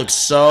 I think it looks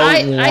so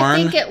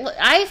worn.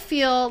 I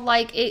feel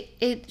like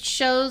it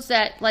shows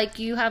that like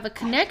you have a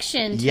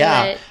connection to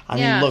it. I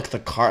mean, look,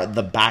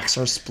 the backs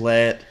are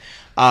split.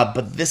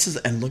 But this is,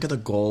 and look at the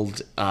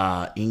gold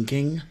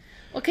inking.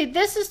 Okay,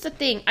 this is the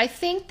thing. I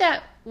think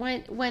that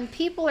when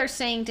people are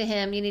saying to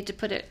him, you need to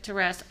put it to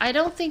rest, I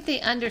don't think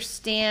they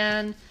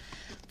understand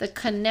the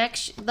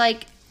connection.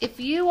 Like, if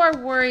you are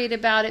worried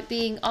about it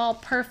being all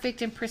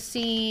perfect and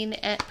pristine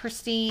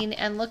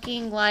and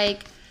looking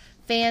like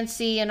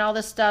fancy and all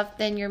this stuff,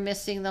 then you're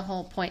missing the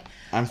whole point.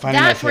 I'm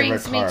finding my favorite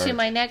brings card. me to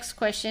my next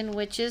question,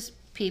 which is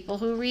people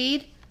who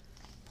read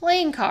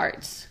playing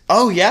cards.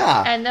 Oh,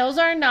 yeah. And those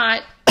are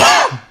not,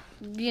 And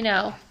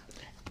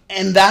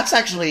that's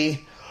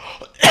actually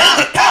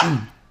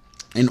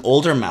an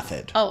older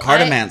method.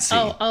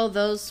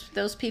 Cartomancy.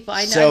 Those people.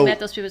 I know I met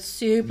those people. It's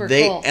super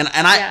cool. And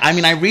I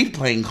mean, I read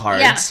playing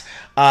cards,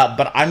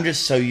 but I'm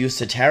just so used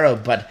to tarot.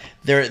 But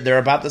they're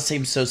about the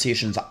same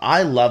associations.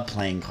 I love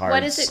playing cards.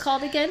 What is it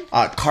called again?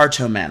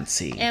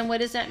 Cartomancy. And what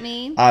does that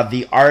mean?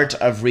 The art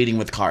of reading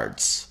with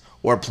cards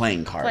or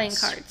playing cards. Playing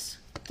cards.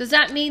 Does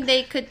that mean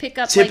they could pick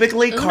up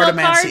typically like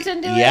cartomancy cards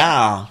and do it?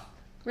 Yeah.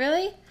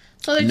 Really?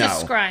 So they're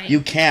just scrying.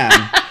 You can,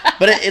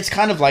 but it's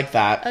kind of like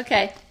that.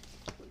 Okay.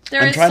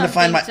 I'm trying to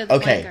find my...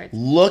 Okay,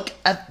 look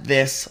at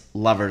this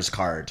lover's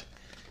card.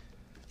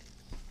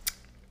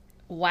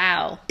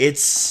 Wow.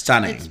 It's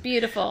stunning. It's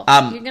beautiful.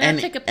 You're going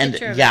to take a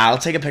picture of it. Yeah, I'll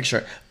take a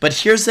picture. But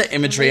here's the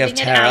imagery of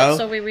tarot. Out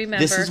so we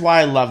remember. This is why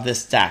I love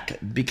this deck,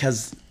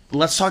 because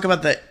let's talk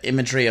about the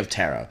imagery of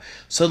tarot.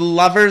 So the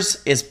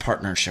lovers is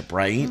partnership,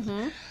 right?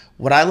 Mm-hmm.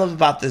 What I love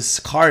about this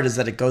card is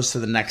that it goes to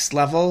the next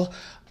level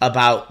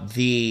about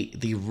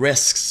the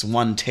risks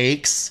one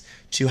takes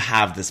to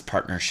have this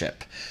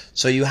partnership.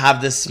 So you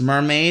have this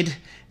mermaid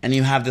and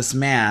you have this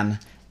man,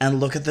 and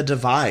look at the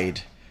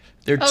divide.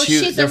 They're from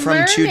two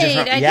different. I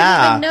didn't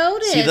even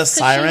notice. See the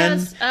siren?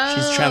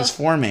 She's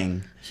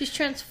transforming. She's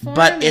transforming.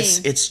 But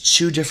it's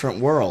two different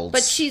worlds.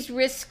 But she's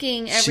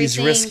risking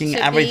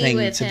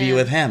everything. To be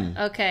with him.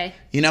 Okay.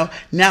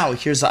 Now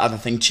here's the other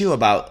thing too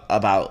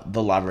about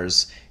the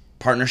lovers,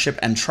 partnership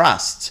and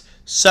trust.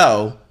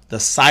 So the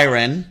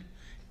siren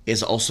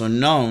is also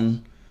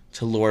known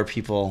to lure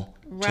people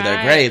to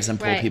their graves and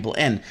pull people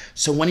in.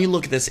 So when you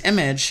look at this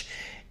image,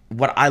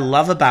 what I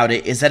love about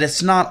it is that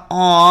it's not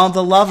all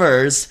the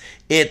lovers.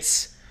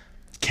 It's,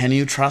 can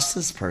you trust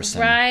this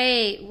person?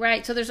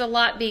 Right. So there's a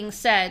lot being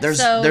said.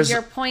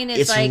 Your point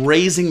is it's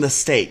raising the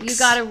stakes. You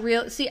got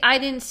to see. I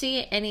didn't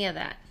see any of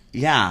that.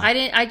 Yeah.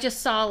 I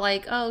just saw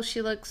like, oh,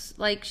 she looks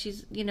like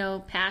she's,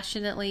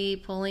 passionately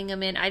pulling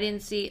him in. I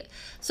didn't see.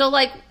 So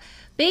like,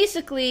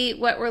 basically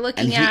what we're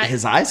looking at.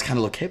 His eyes kind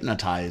of look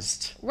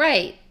hypnotized.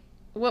 Right.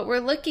 what we're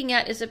looking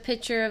at is a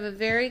picture of a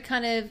very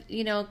kind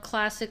of,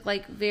 classic,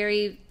 like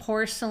very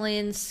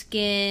porcelain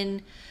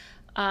skin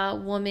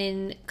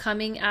woman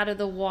coming out of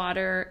the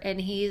water,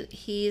 and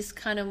he's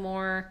kind of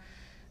more,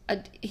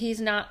 he's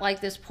not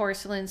like this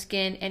porcelain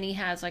skin, and he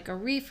has like a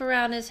reef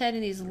around his head,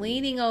 and he's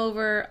leaning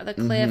over the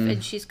cliff,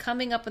 and she's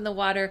coming up in the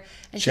water,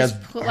 and she has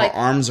her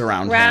arms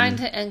around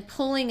him and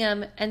pulling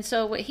him. And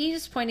so what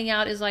he's pointing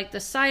out is like the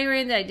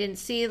siren that I didn't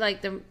see,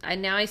 like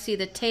now I see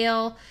the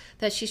tail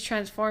that she's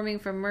transforming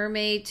from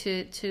mermaid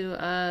to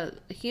a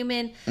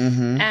human.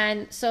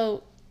 And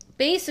so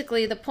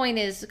basically the point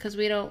is, because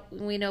we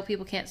know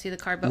people can't see the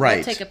card, but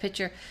we'll take a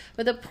picture.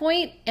 But the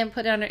point, and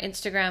put it on our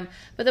Instagram.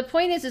 But the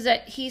point is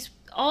that he's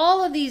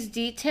all of these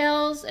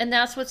details, and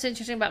that's what's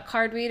interesting about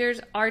card readers,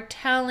 are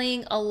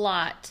telling a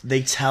lot.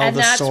 They tell and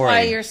the story. And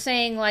that's why you're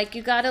saying, like,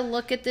 you got to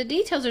look at the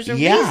details. There's a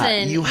reason.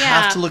 Yeah, you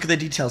have to look at the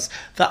details.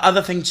 The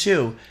other thing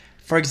too,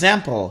 for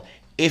example,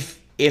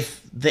 if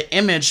the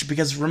image,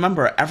 because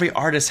remember, every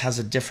artist has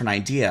a different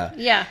idea.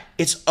 Yeah.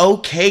 It's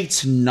okay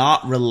to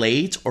not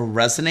relate or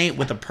resonate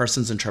with a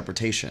person's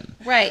interpretation.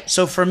 Right.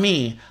 So for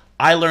me,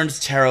 I learned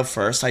tarot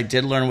first. I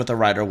did learn with the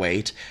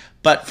Rider-Waite.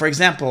 But for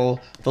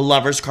example, the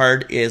Lover's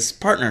card is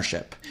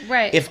partnership.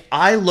 Right. If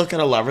I look at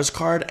a Lover's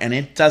card and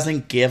it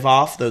doesn't give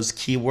off those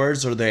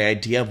keywords or the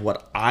idea of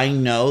what I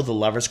know the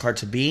Lover's card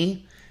to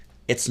be,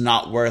 it's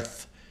not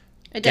worth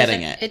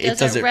getting it. It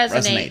doesn't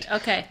resonate.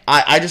 Okay.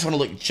 I just want to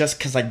look, just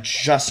because I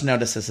just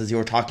noticed this as you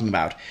were talking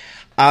about.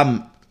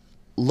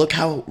 Look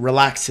how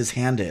relaxed his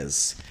hand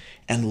is.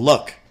 And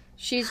look.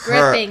 She's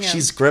gripping him.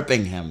 She's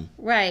gripping him.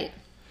 Right.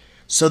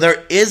 So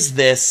there is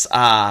this...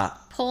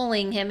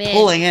 pulling him in.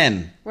 Pulling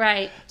in.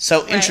 Right.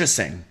 So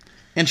interesting.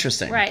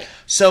 Interesting. Right.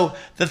 So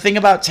the thing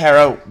about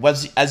tarot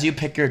was, as you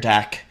pick your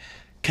deck,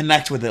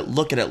 connect with it,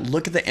 look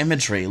at the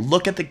imagery,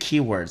 look at the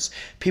keywords.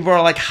 People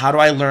are like, how do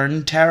I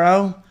learn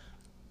tarot?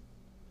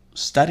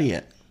 Study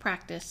it.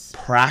 Practice.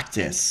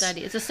 And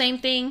study. It's the same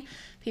thing.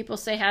 People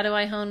say, how do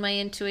I hone my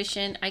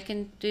intuition? I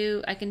can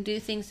do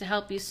things to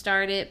help you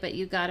start it, but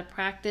you got to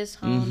practice,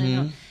 hone, and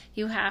hone.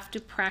 You have to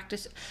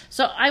practice.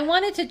 So I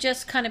wanted to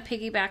just kind of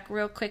piggyback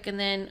real quick, and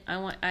then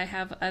I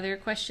have other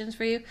questions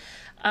for you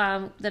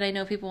that I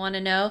know people want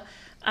to know.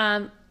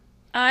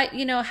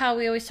 How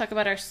we always talk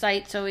about our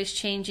site's always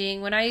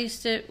changing. When I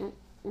used to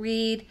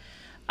read,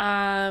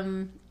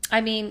 I'm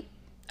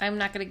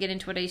not going to get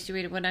into what I used to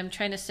read. What I'm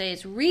trying to say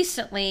is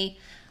recently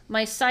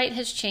my site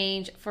has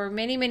changed. For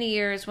many, many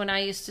years, when I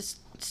used to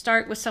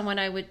start with someone,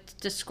 I would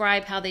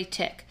describe how they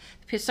tick.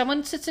 Because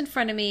someone sits in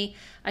front of me,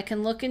 I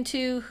can look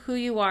into who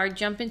you are,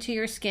 jump into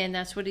your skin.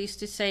 That's what I used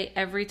to say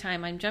every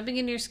time. I'm jumping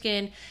into your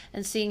skin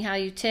and seeing how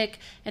you tick,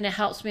 and it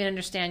helps me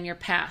understand your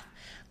path.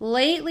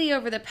 Lately,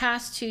 over the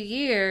past 2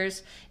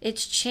 years,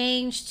 it's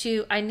changed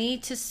to I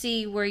need to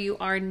see where you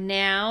are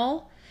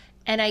now,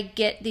 and I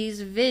get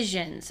these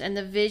visions, and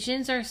the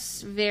visions are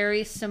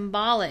very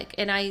symbolic.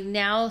 And I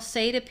now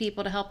say to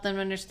people to help them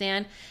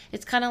understand,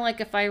 it's kind of like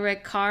if I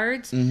read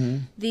cards,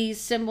 these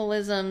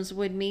symbolisms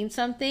would mean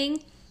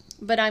something,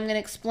 but I'm going to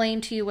explain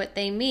to you what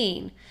they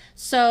mean.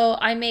 So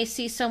I may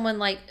see someone,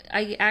 like,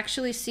 I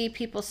actually see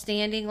people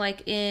standing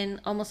like in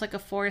almost like a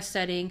forest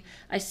setting.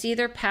 I see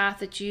their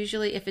path. It's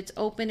usually, if it's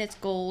open, it's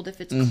gold.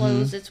 If it's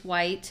closed, it's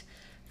white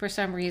for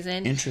some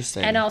reason.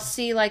 Interesting. And I'll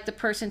see like the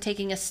person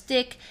taking a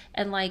stick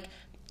and like,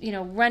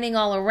 running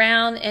all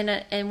around, and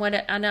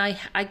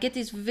I get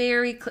these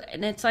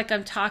and it's like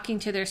I'm talking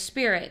to their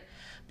spirit.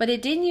 But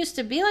it didn't used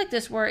to be like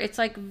this, where it's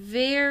like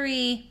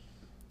very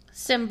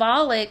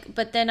symbolic,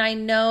 but then I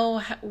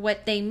know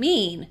what they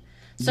mean.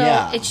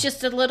 So it's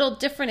just a little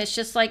different. It's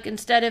just like,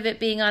 instead of it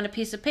being on a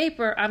piece of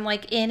paper, I'm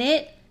like in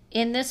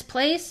this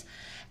place.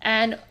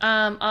 And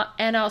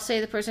I'll say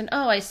to the person,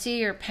 oh, I see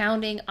you're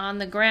pounding on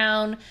the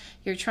ground.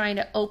 You're trying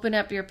to open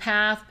up your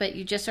path, but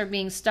you just are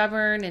being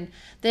stubborn and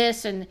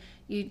this, and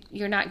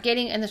you're not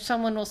getting. And if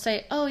someone will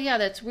say, oh yeah,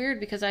 that's weird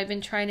because I've been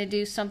trying to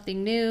do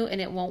something new and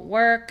it won't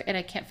work and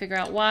I can't figure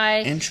out why.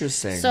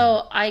 Interesting.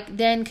 So I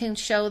then can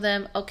show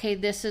them, okay,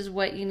 this is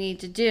what you need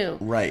to do.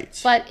 Right.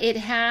 But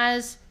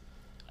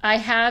I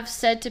have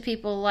said to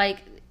people, like,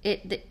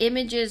 the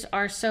images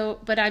are so,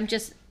 but I'm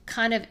just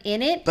kind of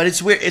in it. But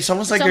it's weird. It's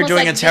almost like you're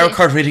doing a tarot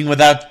card reading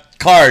without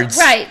cards.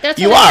 Right. That's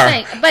what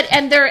I'm saying.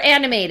 And they're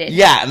animated.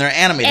 Yeah, and they're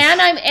animated.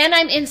 And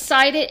I'm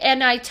inside it,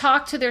 and I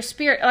talk to their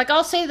spirit. Like,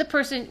 I'll say to the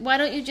person, why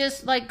don't you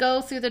just like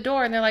go through the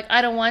door? And they're like,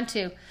 I don't want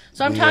to.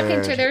 So I'm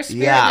talking to their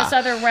spirit in this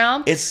other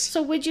realm.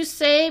 So would you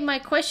say, my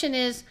question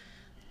is,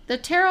 the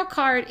tarot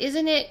card,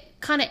 isn't it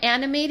kind of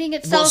animating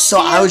itself? Well,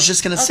 so I was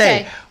just going to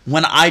say,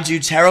 when I do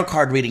tarot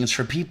card readings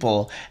for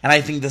people, and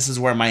I think this is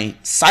where my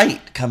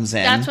site comes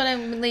in. That's what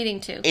I'm leading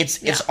to.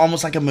 It's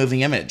almost like a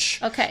moving image.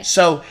 Okay.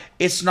 So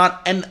it's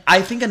not, and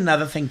I think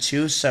another thing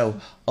too,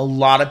 so a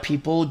lot of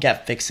people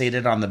get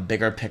fixated on the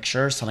bigger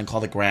picture, something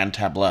called the grand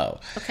tableau.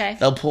 Okay.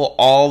 They'll pull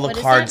all the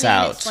cards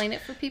out. Explain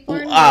it for people.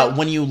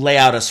 When you lay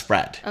out a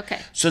spread.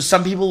 Okay. So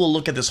some people will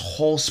look at this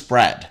whole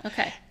spread.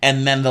 Okay.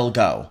 And then they'll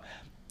go.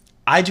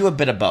 I do a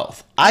bit of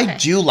both. I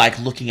do like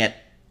looking at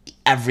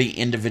every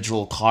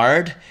individual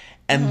card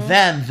and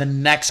then the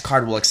next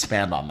card will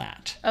expand on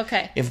that.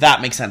 Okay. If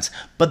that makes sense.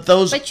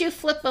 But you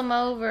flip them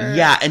over.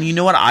 Yeah, and you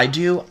know what I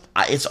do?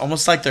 It's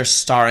almost like they're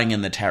starring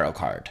in the tarot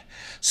card.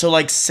 So,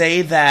 like,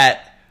 say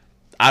that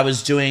I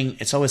was doing...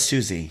 It's always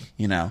Susie,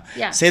 you know?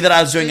 Yeah. Say that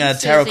I was doing a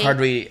tarot Susie. card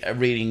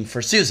reading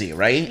for Susie,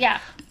 right? Yeah.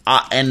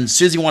 And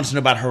Susie wants to know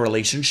about her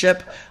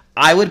relationship.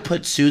 I would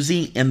put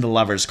Susie in the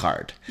lover's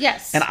card.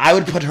 Yes. And I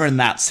would put her in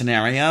that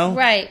scenario.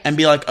 Right. And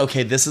be like,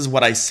 okay, this is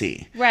what I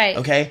see. Right.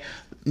 Okay?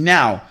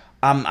 Now,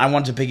 I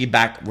want to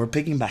piggyback. We're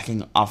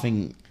piggybacking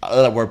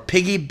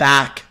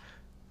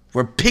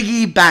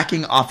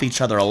off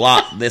each other a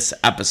lot this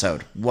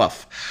episode.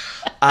 Woof.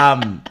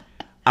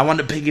 I want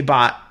to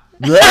piggyback.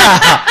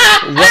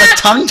 What a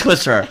tongue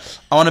twister.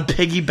 I want to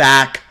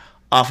piggyback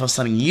off of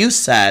something you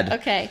said.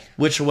 Okay.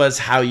 Which was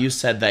how you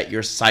said that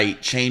your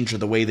sight changed, or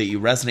the way that you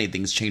resonate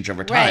things change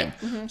over time.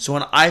 Right. So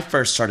when I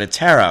first started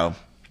tarot,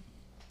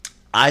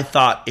 I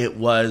thought it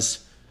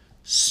was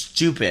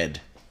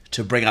stupid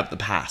to bring up the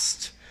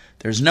past.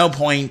 There's no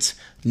point.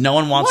 No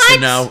one wants to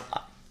know.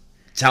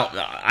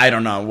 I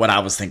don't know what I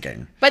was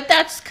thinking. But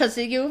that's because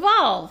you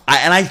evolve.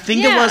 I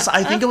think it was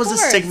a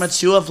course. stigma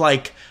too of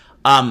like,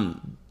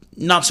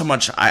 not so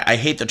much, I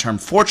hate the term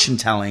fortune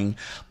telling,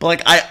 but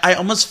like I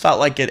almost felt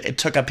like it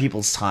took up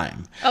people's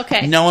time.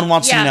 Okay. No one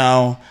wants to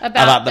know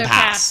about the their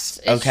past.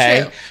 It's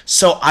Okay. true.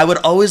 So I would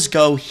always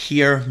go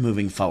here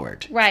moving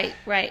forward. Right,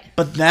 right.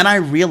 But then I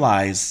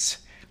realized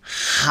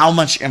how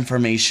much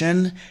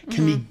information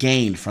can be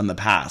gained from the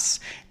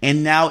past.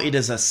 And now it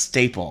is a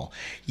staple.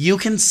 You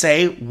can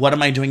say, what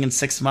am I doing in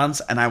 6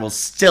 months? And I will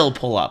still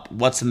pull up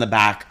what's in the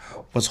back,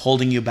 what's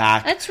holding you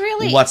back, what's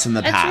in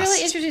the past. That's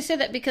really interesting to say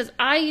that, because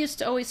I used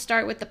to always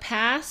start with the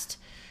past.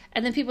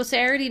 And then people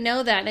say, I already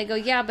know that. And I go,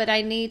 yeah, but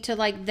I need to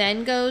like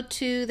then go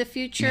to the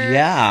future.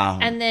 Yeah.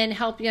 And then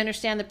help you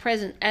understand the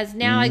present. As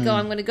now I go,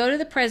 I'm going to go to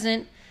the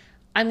present.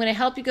 I'm going to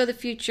help you go to the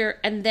future,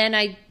 and then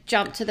I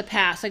jump to the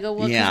past. I go,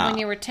 well, because when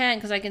you were 10,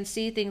 because I can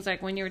see things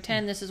like when you were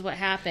 10, this is what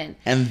happened.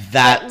 And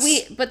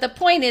that's... But the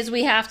point is,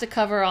 we have to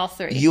cover all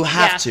three. You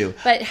have to.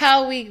 But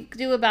how we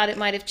do about it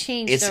might have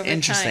changed over time. It's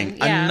interesting.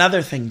 Yeah.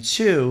 Another thing,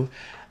 too,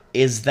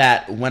 is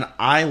that when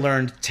I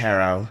learned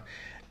tarot,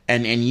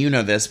 and you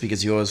know this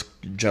because you always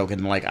joke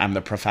and like I'm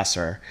the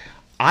professor,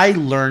 I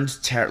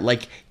learned tarot,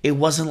 like, it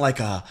wasn't like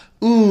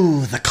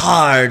ooh, the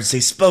cards,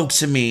 they spoke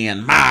to me,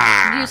 and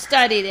You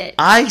studied it.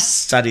 I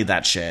studied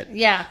that shit.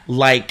 Yeah.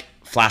 Like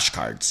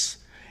flashcards.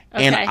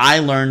 Okay. And I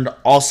learned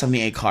all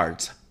 78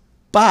 cards.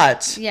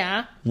 But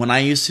yeah. when I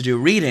used to do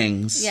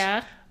readings,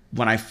 yeah.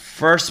 when I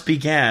first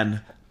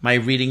began, my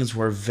readings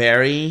were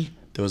there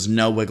was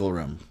no wiggle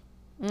room.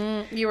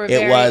 You were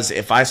It was,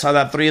 if I saw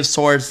that 3 of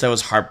swords, there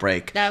was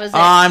heartbreak. That was it.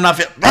 I'm not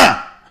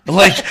feeling...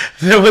 Like,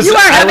 there was... You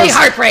are having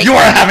heartbreak. You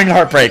are having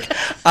heartbreak.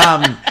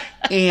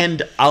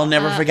 And I'll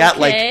never forget,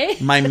 okay.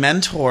 like, my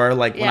mentor,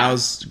 like, when I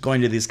was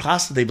going to these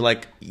classes, they'd be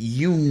like,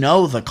 you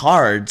know the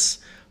cards,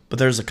 but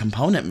there's a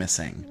component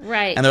missing.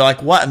 Right. And they're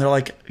like, what? And they're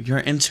like, your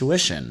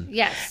intuition.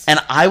 Yes. And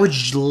I would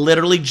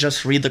literally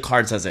just read the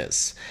cards as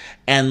is.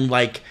 And,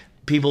 like,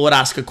 people would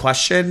ask a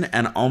question,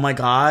 and oh my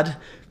God...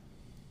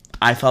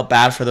 I felt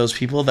bad for those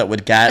people that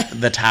would get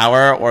the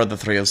Tower or the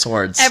 3 of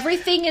Swords.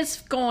 Everything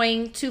is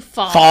going to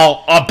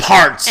fall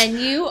apart. And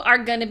you are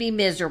going to be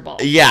miserable.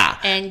 Yeah.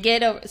 And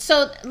get over...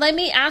 So let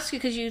me ask you,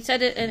 because you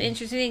said an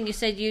interesting thing. You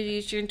said you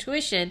used your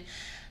intuition.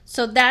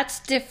 So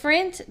that's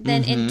different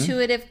than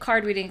intuitive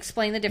card reading.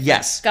 Explain the difference.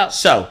 Yes. Go.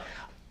 So,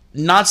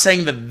 not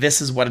saying that this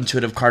is what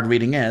intuitive card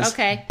reading is.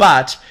 Okay.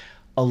 But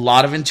a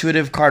lot of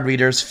intuitive card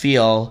readers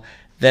feel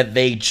that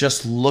they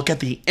just look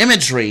at the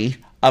imagery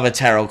of a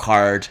tarot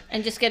card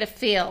and just get a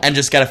feel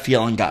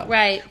and go,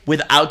 right,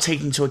 without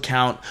taking into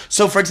account.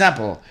 So for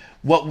example,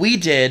 what we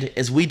did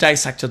is we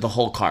dissected the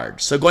whole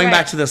card. So going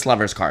back to this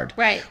lover's card,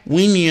 right,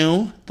 we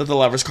knew that the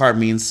lover's card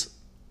means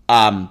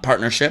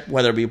partnership,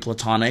 whether it be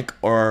platonic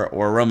or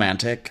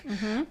romantic,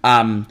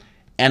 and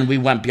we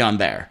went beyond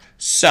there.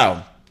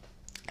 So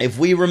if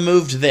we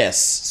removed this,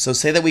 so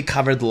say that we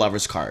covered the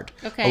lover's card,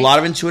 a lot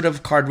of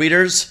intuitive card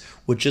readers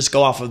would just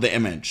go off of the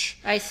image.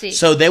 I see.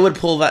 So they would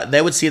pull that.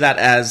 They would see that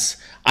as,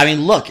 I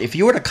mean, look, if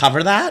you were to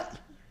cover that,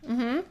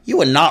 you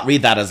would not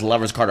read that as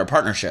lover's card or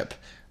partnership.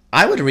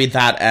 I would read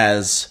that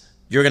as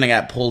you're going to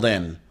get pulled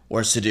in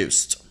or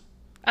seduced.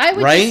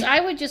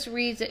 I would just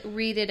read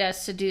it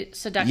as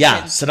seduction.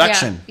 Yeah,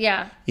 seduction.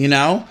 Yeah. You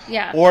know?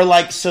 Yeah. Or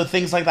like, so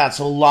things like that.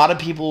 So a lot of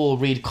people will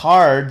read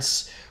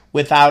cards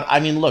without,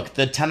 I mean, look,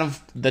 the 10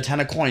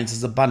 of coins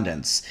is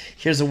abundance.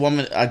 Here's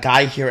a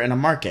guy here in a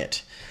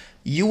market.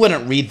 You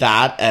wouldn't read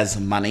that as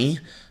money.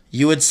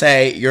 You would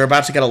say, you're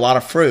about to get a lot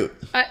of fruit.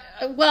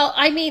 Well,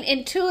 I mean,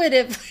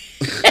 intuitively.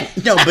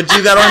 No, but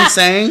you got what I'm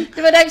saying?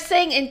 But I'm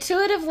saying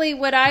intuitively,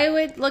 what I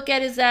would look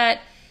at is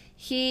that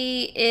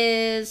he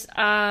is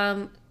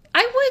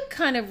I would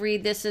kind of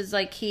read this as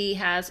like he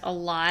has a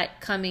lot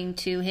coming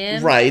to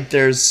him. Right,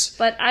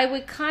 But I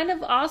would kind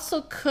of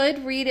also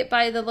could read it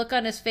by the look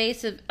on his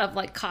face of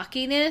like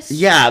cockiness.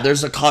 Yeah,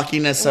 there's a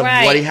cockiness of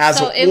what he has.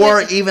 So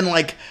even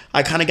like,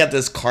 I kind of get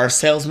this car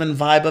salesman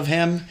vibe of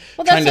him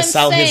trying to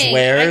sell his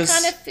wares.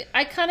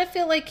 I kind of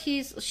feel like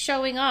he's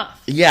showing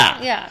off.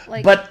 Yeah. Yeah.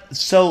 Like, but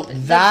so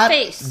that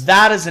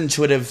is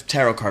intuitive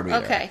tarot card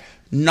reader. Okay.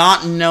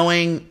 Not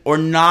knowing or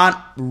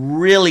not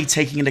really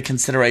taking into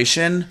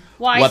consideration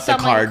what the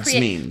cards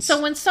means.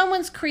 So when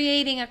someone's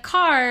creating a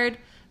card,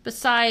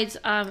 besides,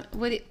 I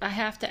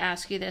have to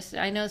ask you this.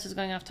 I know this is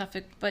going off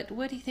topic, but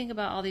what do you think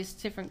about all these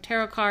different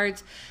tarot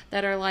cards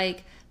that are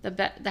like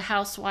the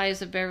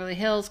Housewives of Beverly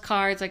Hills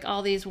cards, like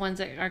all these ones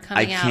that are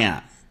coming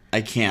out?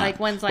 I can't. Like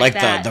ones like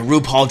that. The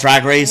RuPaul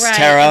Drag Race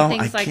tarot.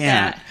 I can't.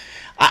 That.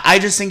 I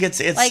just think it's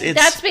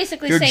that's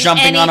basically you're saying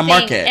jumping on a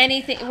market.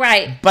 Anything,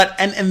 right? But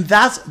and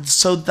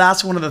that's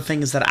one of the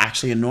things that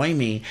actually annoy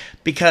me,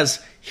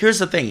 because here's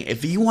the thing: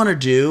 if you want to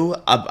do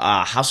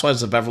a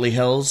Housewives of Beverly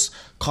Hills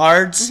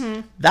cards,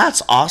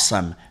 that's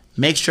awesome.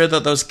 Make sure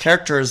that those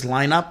characters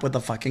line up with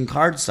the fucking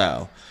cards,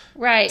 though.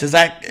 Right. Does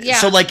that? Yeah.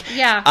 So like,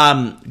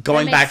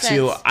 going back sense.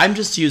 to, I'm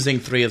just using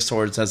Three of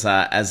Swords as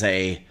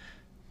a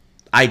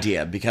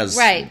idea, because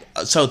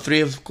so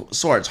Three of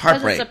Swords,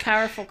 heartbreak. It's a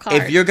powerful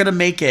card. If you're gonna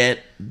make it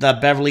the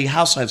Beverly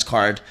Housewives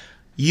card,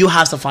 you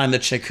have to find the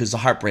chick who's the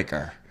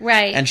heartbreaker,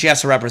 right? And she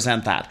has to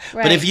represent that.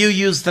 Right. But if you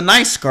use the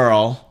nice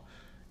girl,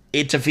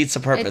 it defeats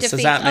the purpose.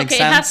 Does that make sense?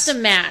 Okay, it has to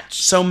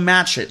match. So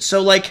match it.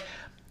 So like,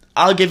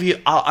 I'll give you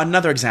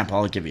another example.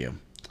 I'll give you.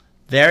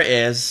 There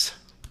is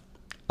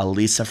a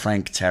Lisa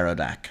Frank tarot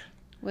deck.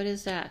 What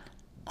is that?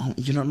 Oh,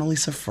 you don't know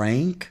Lisa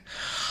Frank?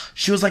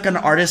 She was like an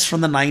artist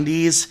from the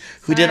 90s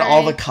who did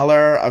all the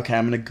color. Okay,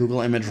 I'm going to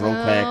Google image real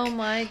quick. Oh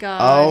my god.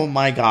 Oh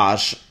my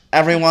gosh.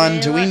 Everyone,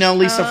 do we know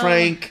Lisa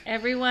Frank?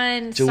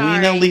 Everyone, Do we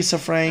know Lisa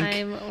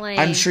Frank?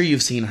 I'm sure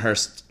you've seen her.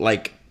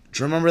 Like, do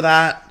you remember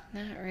that?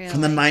 Not really.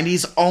 From the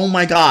 90s? Oh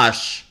my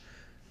gosh.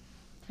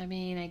 I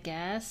mean, I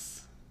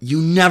guess.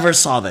 You never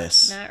saw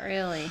this. Not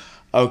really.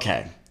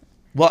 Okay.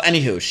 Well,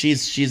 anywho,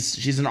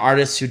 she's an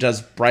artist who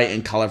does bright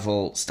and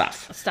colorful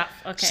stuff.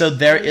 Okay. So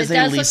there's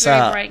a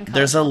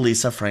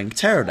Lisa Frank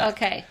tarot deck.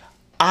 Okay.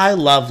 I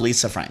love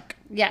Lisa Frank.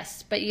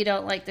 Yes, but you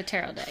don't like the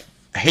tarot deck.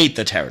 I hate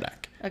the tarot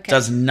deck. Okay.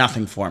 Does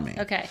nothing for me.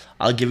 Okay.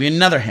 I'll give you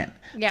another hint.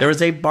 Yeah. There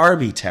is a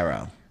Barbie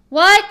tarot.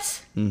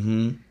 What?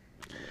 Mm-hmm.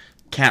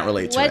 Can't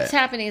relate to it. What's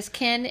happening? Is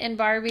Ken and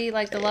Barbie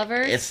like the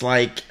lovers? It's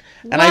like...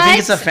 And I think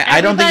it's I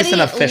don't think it's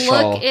an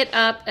official. Look it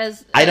up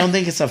as. I don't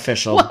think it's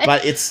official,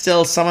 but it's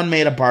still someone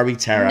made a Barbie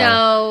tarot.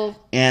 No.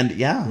 And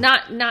yeah.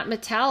 Not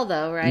Mattel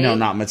though, right? No,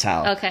 not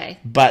Mattel. Okay.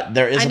 But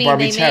there is a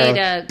Barbie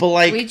tarot. But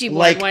like, Ouija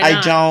board,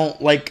 I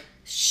don't like.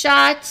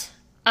 Shut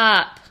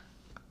up.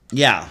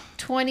 Yeah.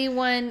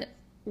 21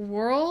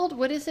 World.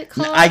 What is it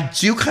called? I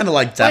do kind of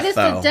like Death. What is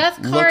though. the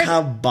Death card? Look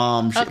how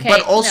bomb. Okay,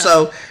 but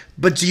also,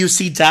 but do you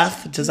see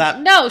Death? Does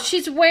that? No,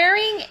 she's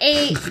wearing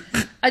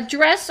a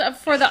dress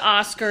for the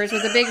Oscars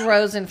with a big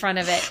rose in front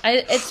of it.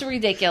 It's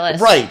ridiculous.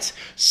 Right.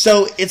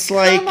 So it's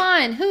like, come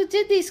on, who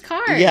did these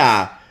cards?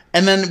 Yeah.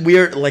 And then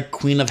we're like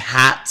Queen of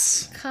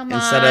Hats. Come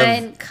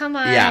on.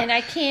 Yeah.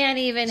 I can't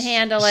even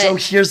handle it. So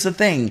here's the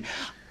thing.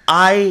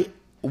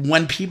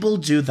 When people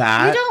do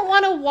that... You don't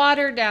want to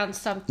water down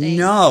something.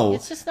 No.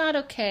 It's just not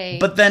okay.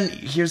 But then,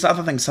 here's the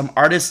other thing. Some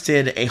artists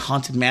did a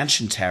Haunted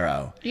Mansion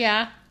tarot.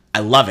 Yeah. I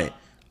love it.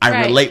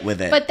 I relate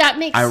with it. But that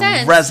makes sense.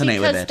 I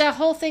resonate with it. Because the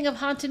whole thing of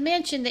Haunted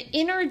Mansion, the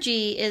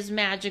energy is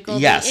magical.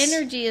 Yes. The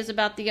energy is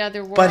about the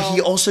other world. But he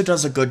also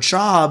does a good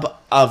job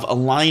of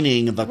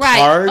aligning the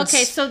cards.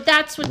 Okay, so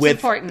that's what's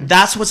important.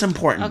 That's what's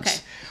important. Okay.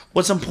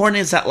 What's important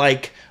is that,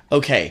 like,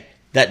 okay...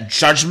 that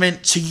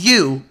Judgment to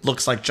you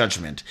looks like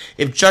Judgment.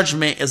 If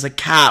Judgment is a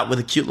cat with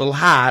a cute little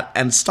hat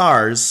and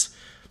stars,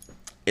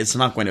 it's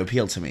not going to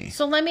appeal to me.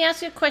 So let me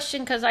ask you a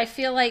question, because I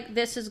feel like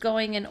this is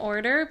going in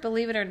order.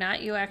 Believe it or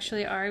not, you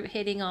actually are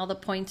hitting all the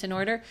points in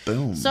order.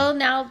 Boom. So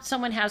now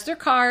someone has their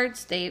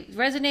cards. They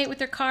resonate with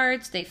their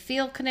cards. They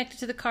feel connected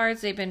to the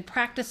cards. They've been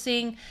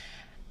practicing.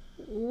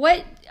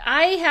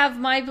 I have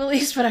my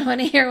beliefs, but I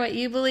want to hear what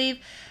you believe.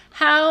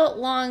 How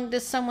long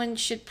does someone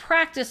should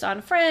practice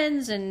on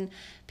friends and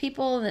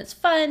people, and it's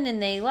fun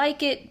and they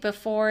like it,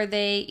 before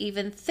they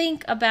even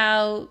think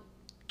about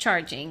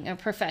charging or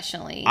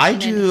professionally? I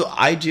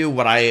do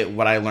what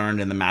I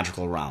learned in the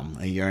magical realm,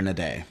 a year and a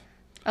day.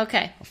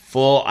 Okay.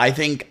 I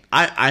think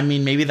I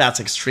mean, maybe that's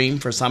extreme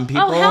for some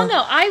people. Oh hell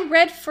no! I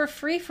read for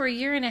free for a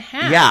year and a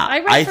half. Yeah, I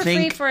read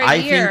free for a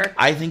year.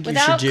 I think you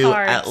should do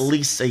cards. At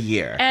least a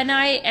year. And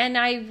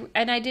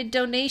I did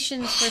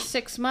donations for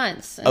 6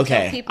 months.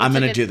 Okay, I'm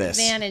going to do this.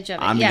 Advantage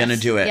of it. I'm going to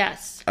do it.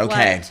 Yes.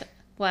 Okay.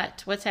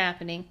 What's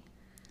happening?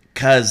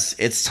 'Cause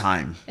it's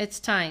time. It's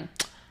time.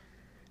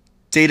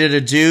 Dated a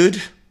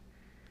dude.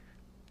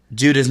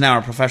 Dude is now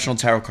a professional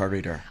tarot card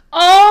reader.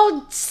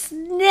 Oh,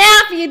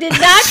 snap. You did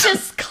not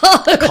just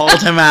call him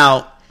Called him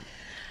out.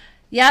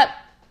 Yep.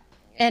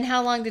 And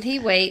how long did he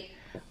wait?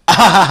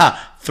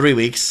 3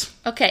 weeks.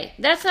 Okay,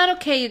 that's not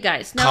okay, you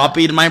guys. No,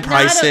 Copied my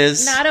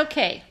prices. Not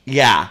okay.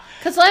 Yeah.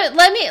 Because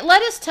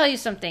let us tell you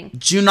something.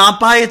 Do not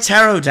buy a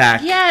tarot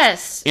deck.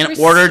 Yes. In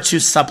order to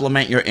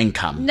supplement your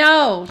income.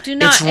 No, do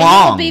not. It's wrong.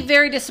 And you will be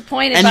very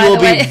disappointed, and by you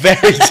the way. will be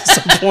very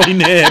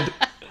disappointed.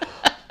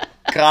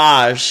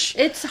 Gosh.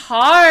 It's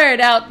hard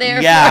out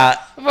there.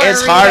 Yeah,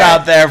 it's hard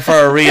out there for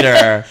a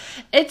reader.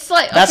 It's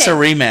like, okay. That's a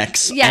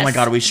remix. Yes. Oh my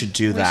God, we should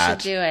do that.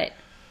 We should do it.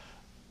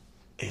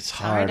 It's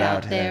hard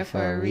out there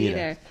for a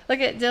reader. Look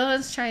at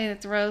Dylan's trying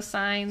to throw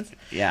signs.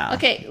 Yeah.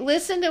 Okay,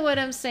 listen to what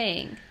I'm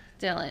saying,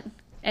 Dylan,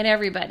 and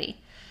everybody.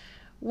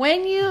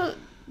 When you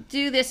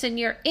do this and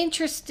you're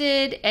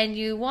interested and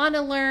you want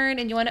to learn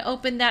and you want to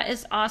open, that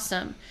is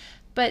awesome.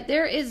 But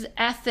there is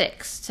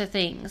ethics to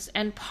things.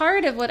 And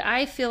part of what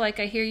I feel like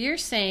I hear you're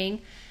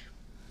saying,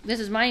 this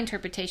is my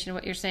interpretation of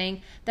what you're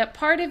saying, that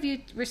part of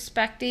you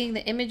respecting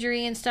the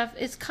imagery and stuff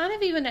is kind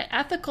of even an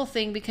ethical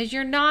thing, because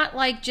you're not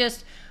like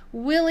just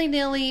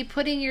willy-nilly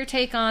putting your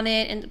take on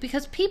it, and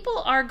because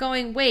people are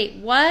going, wait,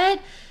 what?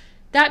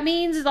 That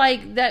means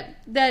like that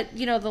the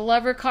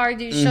lover card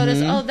you showed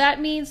us, oh,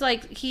 that means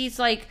like he's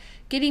like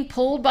getting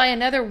pulled by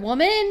another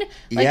woman?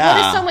 Like,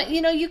 what is someone,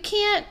 you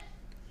can't,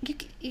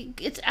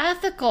 it's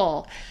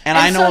ethical. And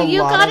I know so you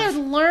gotta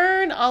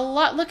learn a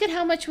lot. Look at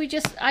how much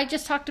I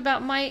just talked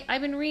about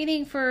I've been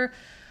reading for,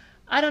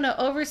 I don't know,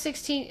 over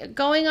 16,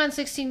 going on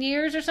 16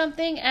 years or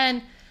something,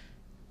 and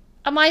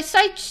my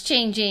site's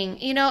changing,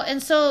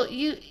 and so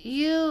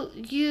you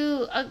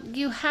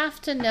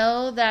have to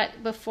know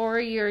that before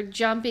you're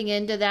jumping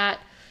into that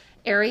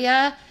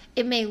area.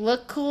 It may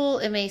look cool,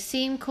 it may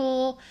seem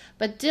cool,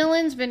 but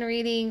Dylan's been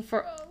reading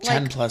for like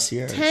 10 plus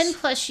years. 10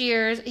 plus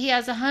years. He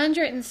has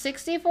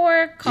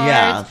 164 cards.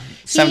 Yeah,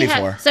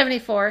 74.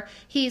 74.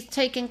 He's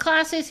taken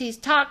classes, he's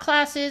taught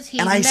classes,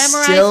 he's memorized,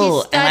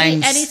 he's studied,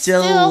 and he's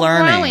still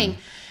learning. Growing.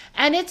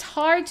 And it's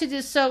hard to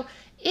do. So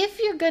if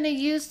you're going to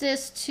use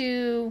this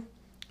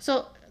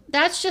so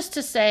that's just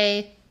to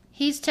say,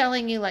 he's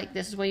telling you, like,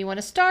 this is where you want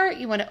to start.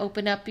 You want to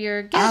open up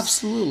your gifts.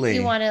 Absolutely.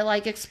 You want to,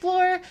 like,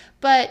 explore.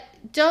 But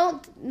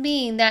don't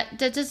mean that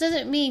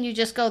doesn't mean you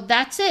just go,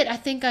 that's it. I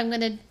think I'm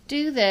going to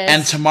do this.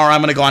 And tomorrow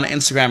I'm going to go on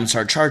Instagram and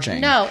start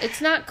charging. No, it's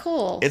not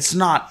cool. It's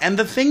not. And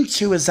the thing,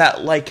 too, is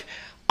that, like,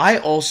 I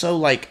also,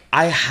 like,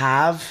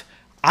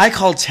 I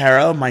call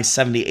tarot my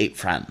 78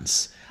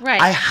 friends. Right.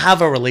 I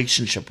have a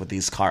relationship with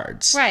these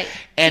cards. Right.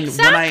 And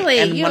exactly.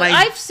 when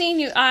I've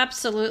seen you,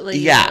 absolutely.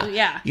 Yeah.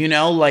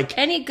 Yeah. Like,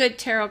 any good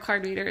tarot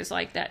card reader is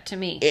like that to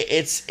me.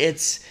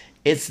 It's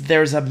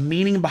there's a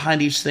meaning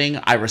behind each thing.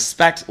 I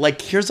respect.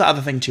 Like, here's the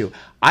other thing too.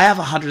 I have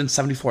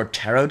 174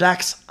 tarot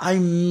decks. I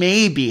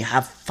maybe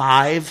have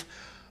 5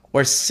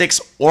 or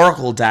 6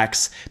 oracle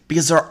decks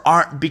because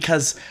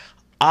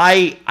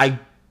I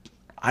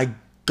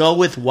go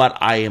with what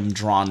I am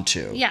drawn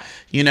to. Yeah.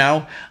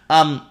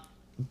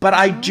 But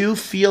I do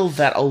feel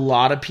that a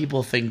lot of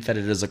people think that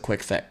it is a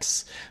quick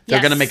fix.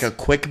 They're going to make a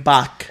quick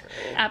buck.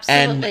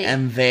 Absolutely.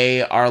 And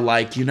they are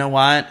like, you know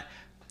what?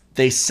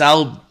 They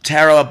sell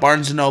tarot at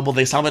Barnes & Noble.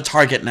 They sell them at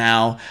Target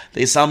now.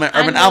 They sell them at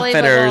Urban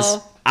Outfitters.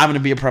 I'm going to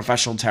be a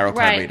professional tarot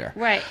card reader.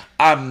 Right.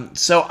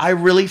 So I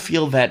really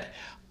feel that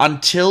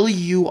until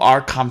you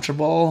are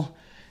comfortable,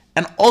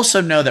 and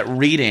also know that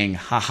reading,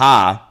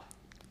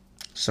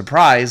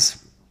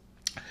 surprise,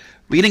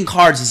 reading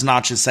cards is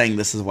not just saying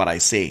this is what I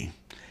see.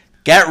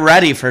 Get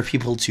ready for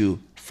people to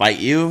fight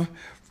you,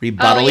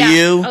 rebuttal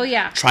you,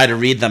 try to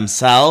read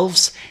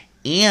themselves.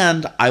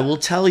 And I will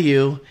tell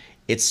you,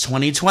 it's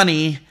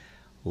 2020.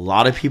 A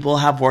lot of people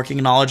have working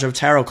knowledge of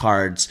tarot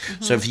cards.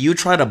 Mm-hmm. So if you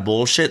try to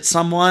bullshit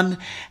someone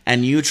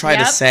and you try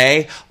to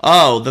say,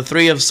 oh, the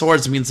 3 of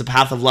Swords means the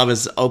path of love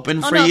is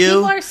open for you.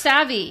 People are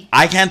savvy.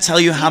 I can't tell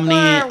you how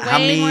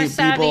many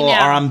people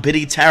are on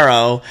Biddy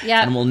Tarot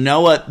and will know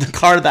what the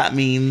card that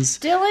means.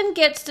 Dylan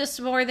gets this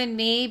more than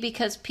me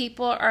because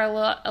people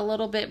are a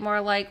little bit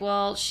more like,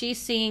 well, she's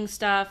seeing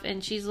stuff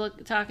and she's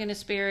talking to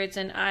spirits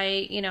and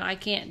I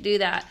can't do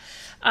that.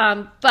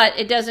 But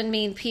it doesn't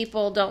mean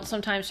people don't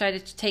sometimes try to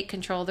take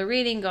control of the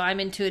reading, go, I'm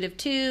intuitive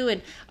too,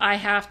 and I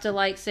have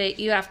to say,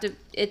 you have to,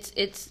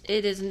 it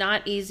is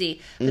not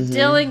easy. But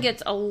Dylan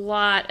gets a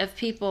lot of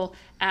people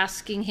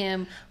asking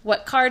him,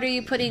 what card are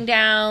you putting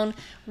down?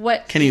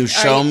 What can you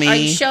show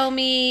me? Show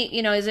me,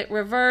 is it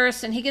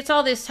reverse? And he gets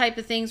all these type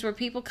of things where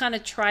people kind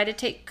of try to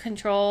take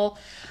control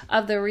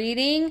of the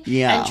reading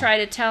and try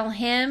to tell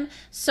him.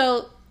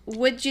 So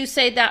would you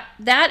say that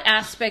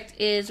aspect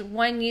is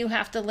when you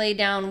have to lay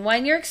down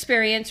your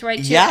experience, right?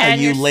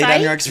 You lay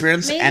down your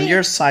experience and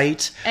your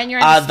sight. And your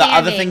the understanding.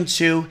 other thing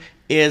too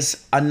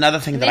is another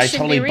thing that I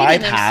totally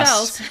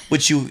bypass,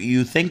 which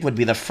you think would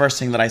be the first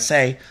thing that I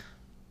say.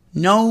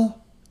 Know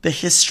the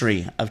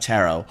history of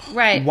tarot.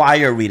 Right. Why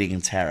you're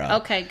reading tarot.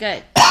 Okay,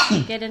 good.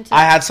 Get into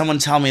I had someone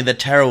tell me that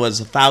tarot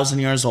was 1,000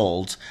 years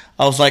old.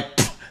 I was like,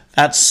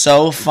 that's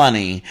so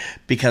funny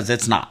because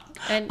it's not.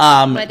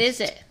 And what is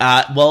it?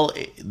 Well,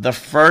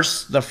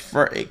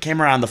 it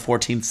came around the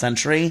 14th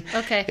century.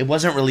 Okay. It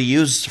wasn't really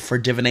used for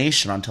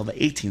divination until the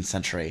 18th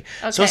century.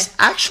 Okay. So it's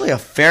actually a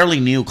fairly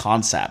new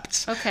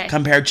concept. Okay.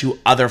 Compared to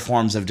other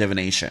forms of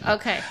divination.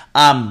 Okay.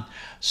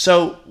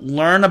 So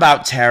learn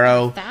about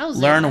tarot.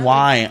 1,000, Learn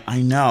why.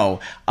 I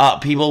know.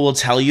 People will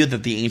tell you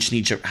that the ancient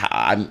Egypt.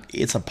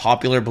 It's a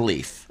popular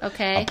belief.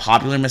 Okay. A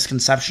popular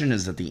misconception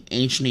is that the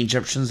ancient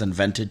Egyptians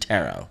invented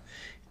tarot.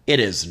 It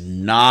is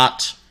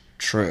not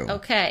true.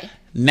 Okay.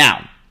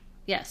 Now,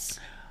 yes.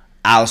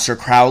 Aleister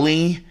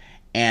Crowley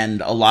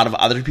and a lot of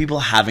other people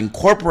have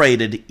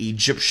incorporated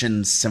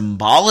Egyptian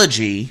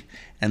symbology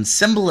and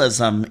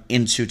symbolism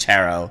into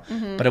tarot,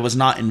 but it was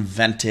not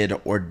invented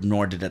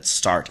nor did it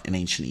start in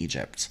ancient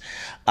Egypt.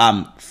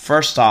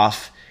 First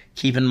off,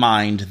 keep in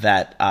mind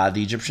that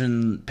the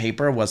Egyptian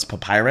paper was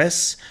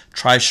papyrus.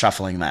 Try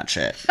shuffling that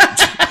shit.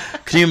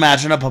 Can you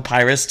imagine a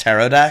papyrus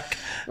tarot deck?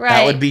 Right.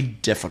 That would be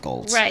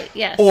difficult. Right,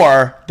 yes.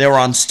 Or they were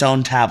on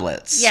stone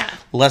tablets. Yeah.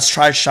 Let's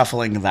try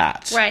shuffling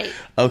that. Right.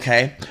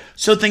 Okay?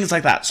 So things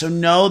like that. So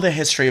know the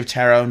history of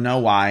tarot, know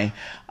why.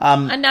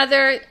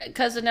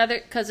 Because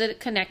it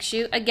connects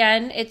you.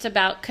 Again, it's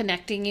about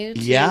connecting you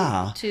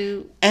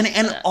to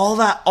and all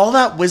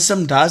that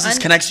wisdom does is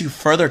connects you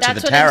further to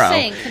the tarot. That's what I'm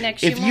saying,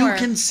 connects if you more. You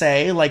can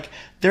say, like,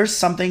 there's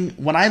something,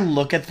 when I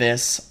look at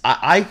this,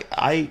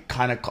 I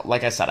kind of,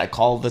 like I said, I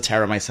call the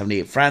tarot my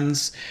 78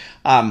 friends,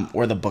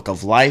 or the book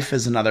of life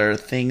is another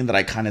thing that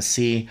I kind of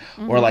see,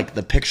 or like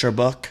the picture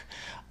book.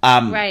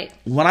 Right.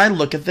 When I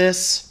look at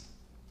this,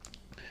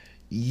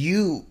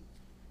 yes,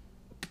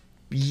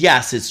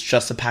 it's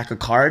just a pack of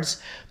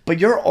cards, but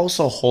you're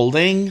also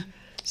holding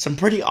some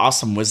pretty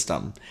awesome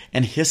wisdom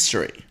and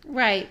history.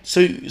 Right.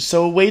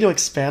 So a way to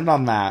expand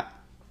on that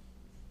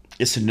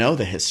is to know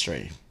the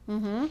history.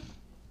 Mm-hmm.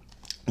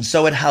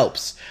 So it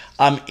helps.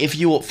 If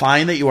you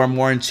find that you are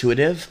more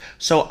intuitive,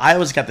 so I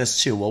always get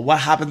this too. Well, what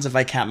happens if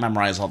I can't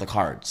memorize all the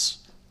cards?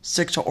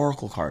 Stick to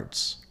oracle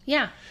cards.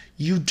 Yeah.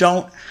 You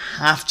don't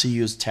have to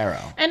use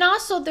tarot. And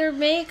also, there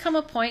may come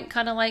a point,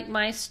 kind of like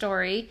my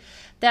story,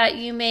 that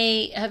you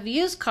may have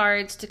used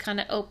cards to kind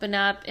of open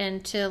up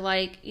and to,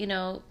 like,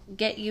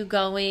 get you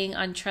going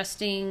on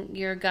trusting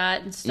your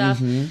gut and stuff.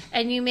 Mm-hmm.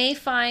 And you may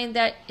find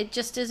that it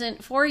just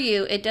isn't for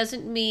you. It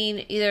doesn't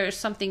mean either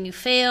something you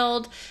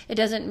failed. It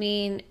doesn't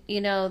mean,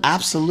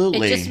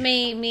 Absolutely. It just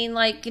may mean,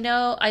 like,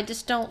 I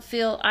just don't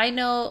feel. I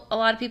know a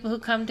lot of people who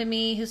come to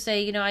me who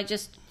say, I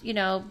just,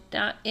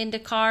 not into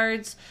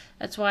cards.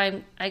 That's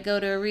why I go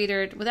to a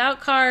reader without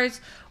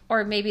cards.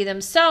 Or maybe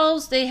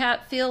themselves, they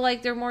feel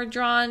like they're more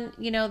drawn,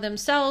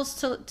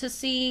 themselves to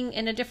seeing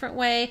in a different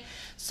way.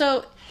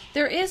 So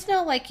there is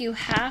no, like, you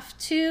have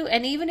to.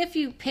 And even if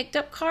you picked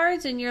up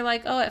cards and you're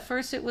like, oh, at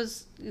first it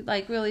was,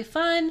 like, really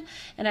fun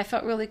and I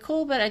felt really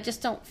cool, but I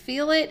just don't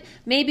feel it.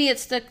 Maybe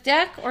it's the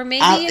deck, or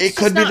maybe it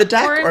could be the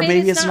deck, or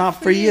maybe it's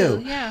not for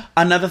you. Yeah.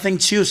 Another thing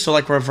too, so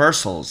like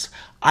reversals.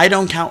 I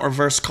don't count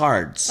reverse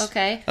cards.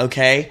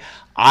 Okay.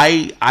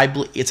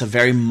 It's a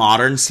very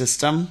modern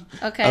system.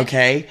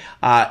 Okay.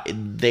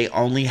 They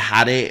only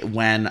had it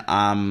when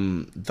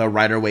the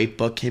Rider-Waite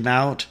book came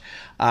out.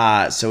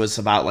 So it's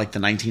about like the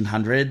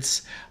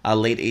 1900s,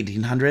 late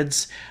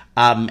 1800s.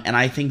 And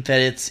I think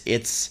that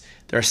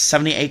there are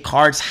 78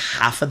 cards.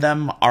 Half of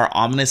them are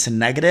ominous and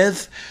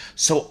negative.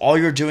 So all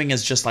you're doing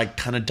is just like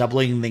kind of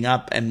doubling things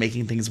up and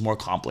making things more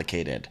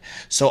complicated.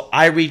 So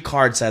I read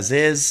cards as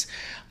is.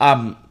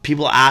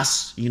 People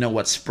ask,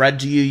 what spread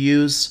do you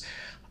use?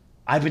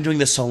 I've been doing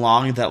this so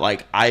long that,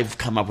 like, I've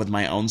come up with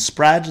my own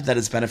spread that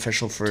is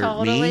beneficial for me.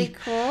 Totally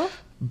cool.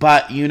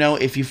 But,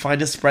 if you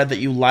find a spread that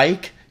you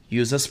like,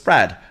 use a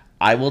spread.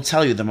 I will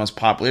tell you the most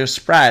popular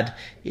spread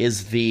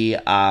is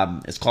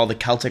it's called the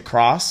Celtic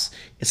Cross.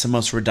 It's the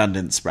most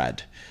redundant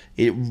spread.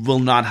 It will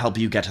not help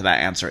you get to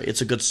that answer.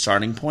 It's a good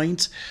starting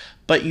point.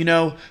 But,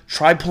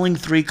 try pulling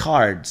 3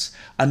 cards.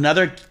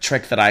 Another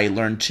trick that I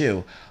learned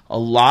too, a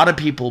lot of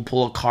people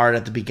pull a card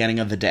at the beginning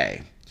of the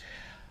day.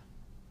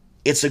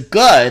 It's a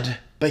good,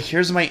 but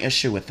here's my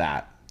issue with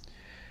that.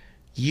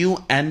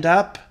 You end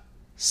up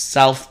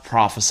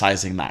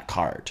self-prophesizing that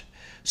card.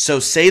 So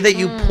say that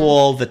you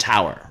pull the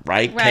Tower,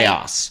 right?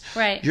 Chaos.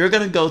 Right. You're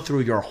going to go through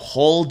your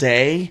whole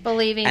day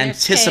believing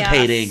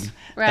anticipating chaos.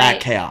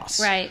 that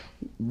chaos. Right.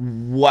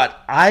 What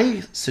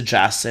I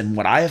suggest and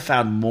what I have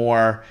found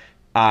more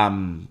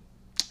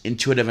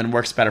intuitive and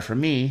works better for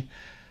me,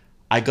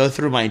 I go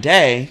through my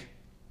day,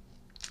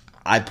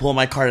 I pull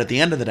my card at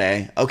the end of the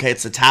day. Okay,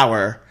 it's the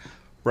Tower.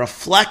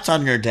 Reflect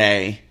on your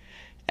day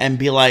and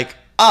be like,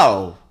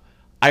 oh,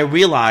 I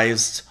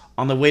realized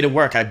on the way to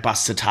work I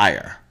busted a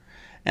tire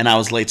and I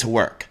was late to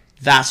work.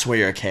 That's where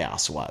your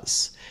chaos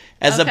was.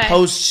 As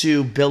opposed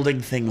to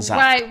building things up.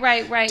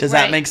 Right. Does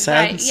that make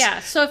sense? Right, yeah.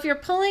 So if you're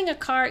pulling a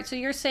card, so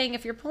you're saying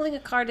if you're pulling a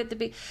card at the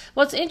beginning,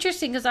 well, it's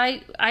interesting because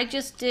I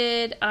just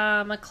did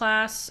an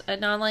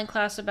online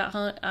class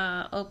about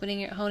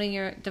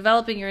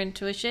developing your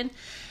intuition.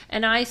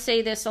 And I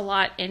say this a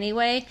lot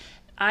anyway.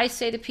 I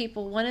say to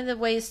people, one of the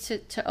ways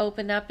to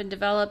open up and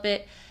develop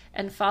it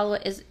and follow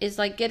it is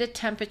like get a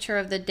temperature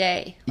of the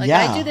day. Like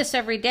I do this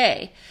every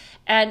day.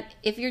 And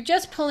if you're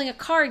just pulling a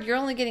card, you're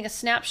only getting a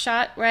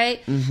snapshot,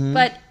 right? Mm-hmm.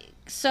 But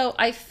so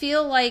I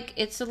feel like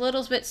it's a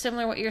little bit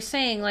similar to what you're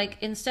saying. Like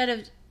instead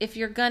of, if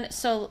you're gonna,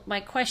 so I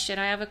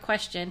have a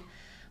question.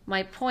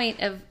 My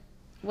point of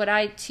what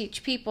I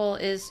teach people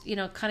is,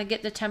 kind of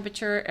get the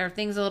temperature. Are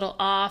things a little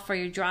off? Are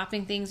you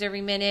dropping things every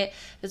minute?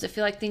 Does it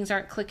feel like things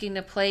aren't clicking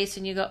into place?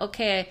 And you go,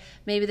 okay,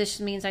 maybe this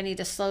means I need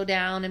to slow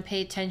down and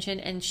pay attention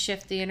and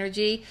shift the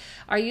energy.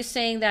 Are you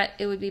saying that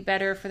it would be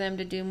better for them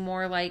to do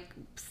more like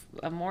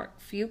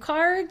few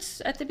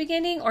cards at the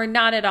beginning, or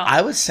not at all?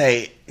 I would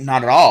say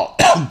not at all.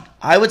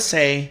 I would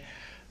say,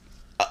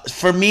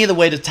 for me, the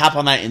way to tap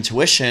on that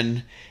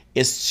intuition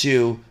is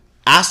to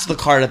ask the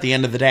card at the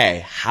end of the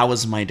day, how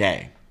was my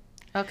day?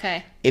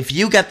 Okay. If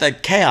you get the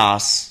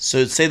chaos,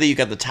 so say that you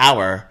get the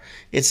tower,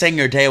 it's saying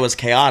your day was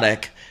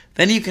chaotic,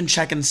 then you can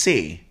check and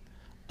see.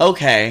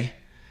 Okay,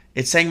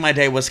 it's saying my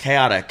day was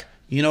chaotic.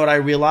 You know what I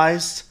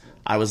realized?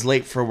 I was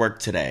late for work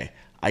today.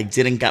 I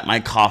didn't get my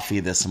coffee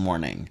this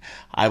morning.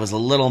 I was a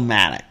little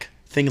manic.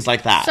 Things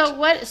like that.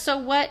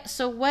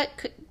 So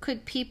what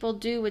could people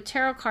do with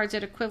tarot cards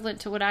that are equivalent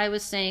to what I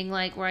was saying,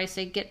 like where I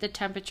say get the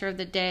temperature of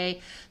the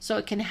day, so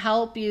it can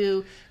help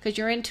you because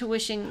your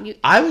intuition.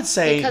 I would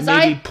say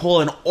maybe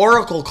pull an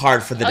oracle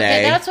card for the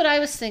day. Okay, that's what I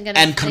was thinking.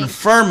 And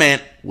confirm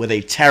it with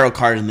a tarot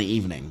card in the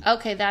evening.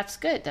 Okay, that's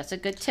good. That's a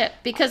good tip,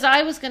 because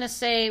I was going to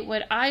say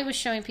what I was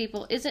showing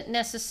people isn't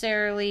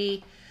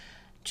necessarily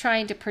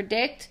trying to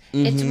predict.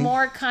 Mm-hmm. It's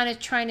more kind of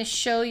trying to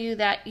show you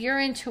that your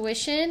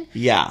intuition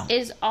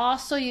is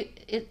also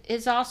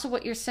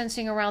what you're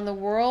sensing around the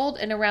world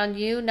and around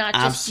you, not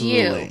just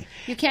you.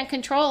 You can't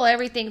control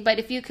everything, but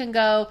if you can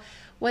go,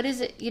 what is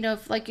it,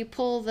 if like you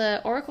pull the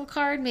oracle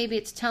card, maybe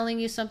it's telling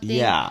you something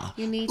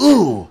you need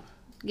to.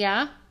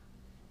 Yeah.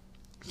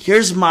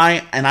 Here's and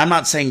I'm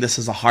not saying this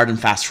is a hard and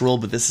fast rule,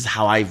 but this is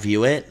how I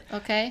view it.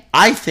 Okay.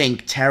 I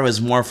think tarot is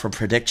more for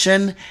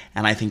prediction,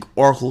 and I think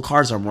oracle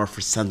cards are more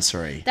for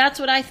sensory. That's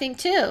what I think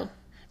too.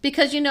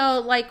 Because,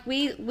 like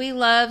we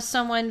love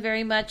someone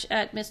very much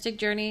at Mystic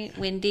Journey,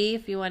 Wendy,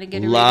 if you want to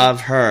get her.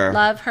 Love her.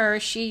 Love her.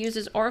 She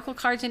uses oracle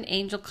cards and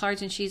angel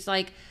cards, and she's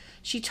like,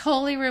 she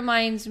totally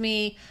reminds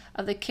me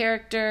of the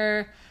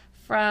character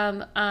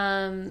from,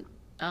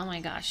 oh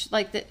my gosh,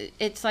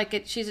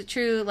 she's a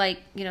true,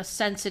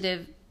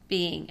 sensitive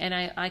being, and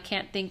I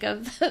can't think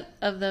of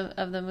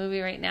the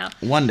movie right now.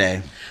 One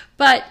day.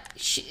 But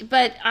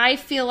I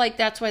feel like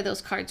that's why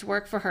those cards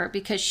work for her,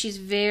 because she's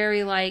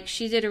very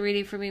she did a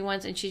reading for me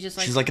once, and she's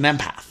like an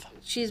empath.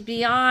 She's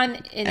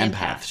beyond an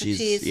empath.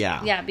 She's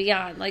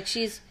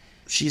beyond.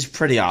 She's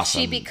pretty awesome.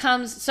 She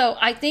becomes, so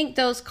I think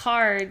those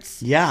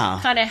cards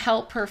kind of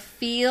help her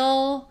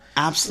feel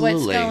what's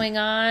going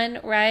on,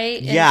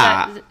 right? And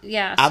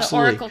absolutely. So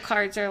oracle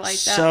cards are like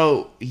that.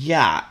 So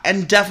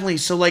and definitely.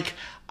 So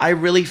I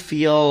really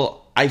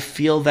feel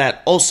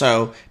that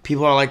also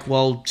people are like,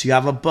 well, do you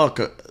have a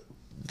book?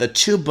 The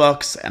two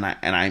books, and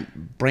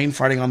I'm brain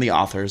farting on the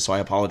authors, so I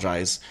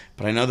apologize,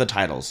 but I know the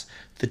titles.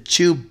 The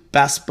two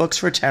best books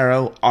for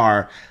tarot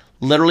are,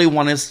 literally,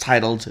 one is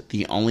titled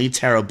 "The Only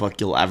Tarot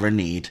Book You'll Ever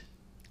Need."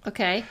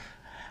 Okay.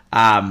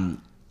 And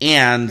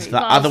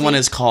the other one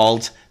is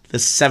called "The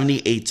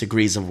 78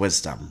 Degrees of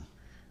Wisdom."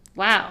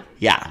 Wow.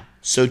 Yeah.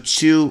 So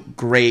two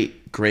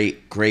great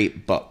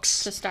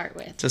books to start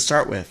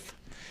with.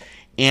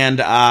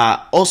 And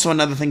also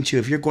another thing too,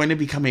 if you're going to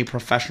become a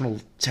professional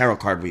tarot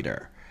card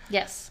reader,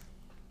 yes,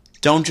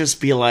 don't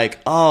just be like,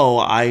 oh,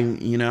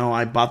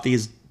 I bought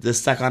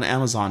this deck on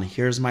Amazon.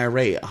 Here's my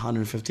rate,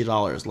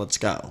 $150. Let's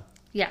go.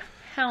 Yeah,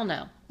 hell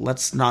no.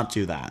 Let's not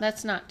do that.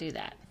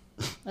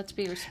 Let's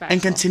be respectful.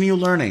 And continue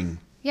learning.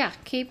 Yeah,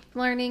 keep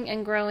learning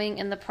and growing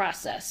in the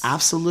process.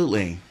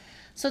 Absolutely.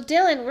 So,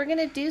 Dylan, we're going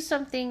to do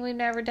something we've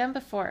never done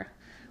before.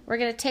 We're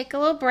going to take a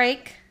little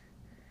break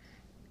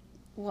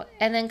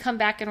and then come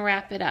back and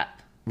wrap it up.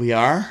 We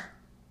are?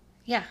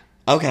 Yeah.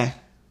 Okay.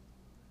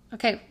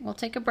 Okay, we'll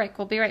take a break.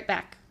 We'll be right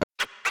back.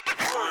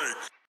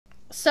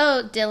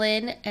 So,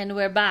 Dylan, and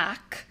we're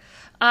back.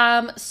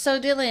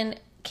 So, Dylan,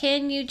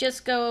 can you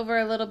just go over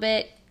a little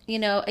bit,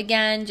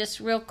 again,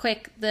 just real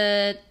quick,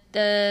 the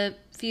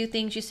few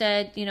things you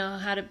said,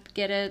 how to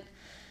get a,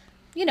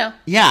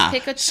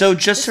 so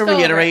just to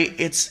reiterate,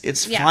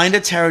 it's find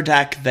a tarot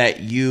deck that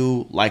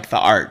you like the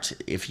art.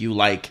 If you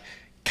like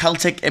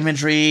Celtic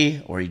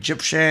imagery or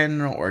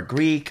Egyptian or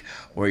Greek,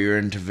 or you're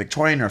into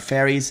Victorian or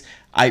fairies,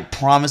 I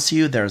promise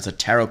you there's a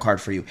tarot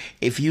card for you.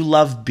 If you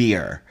love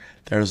beer,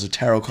 there's a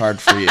tarot card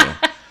for you.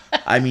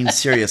 I mean,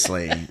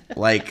 seriously,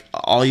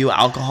 all you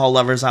alcohol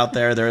lovers out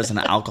there is an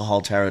alcohol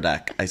tarot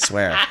deck. I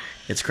swear.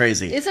 It's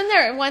crazy. Isn't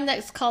there one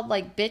that's called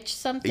bitch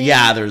something?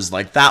 Yeah, there's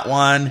that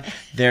one.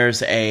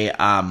 There's a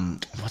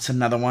what's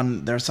another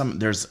one? There's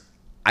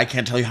I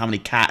can't tell you how many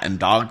cat and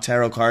dog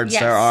tarot cards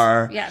there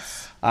are.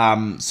 Yes.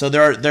 So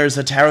there's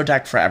a tarot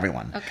deck for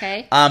everyone.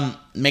 Okay.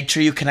 Make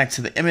sure you connect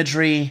to the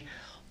imagery.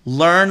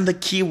 Learn the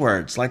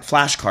keywords like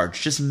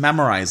flashcards. Just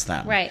memorize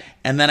them. Right.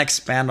 And then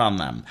expand on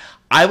them.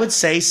 I would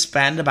say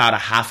spend about a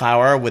half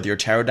hour with your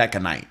tarot deck a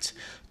night.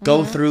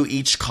 Go through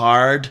each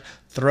card.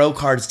 Throw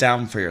cards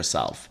down for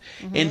yourself.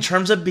 In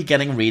terms of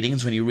beginning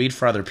readings, when you read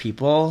for other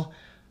people,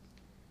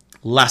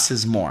 less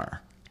is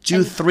more.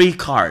 Do 3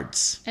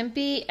 cards. And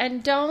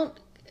don't.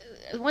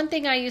 One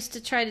thing I used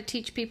to try to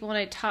teach people when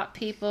I taught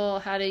people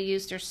how to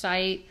use their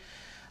site,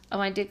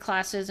 I did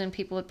classes and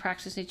people would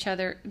practice each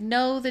other.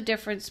 Know the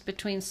difference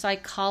between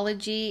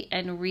psychology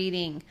and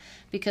reading,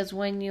 because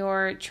when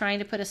you're trying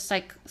to put a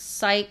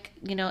psych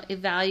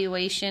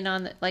evaluation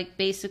on, like,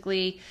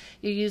 basically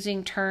you're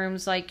using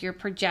terms like you're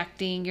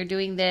projecting, you're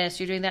doing this,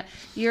 you're doing that.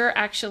 You're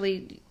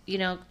actually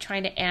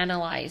trying to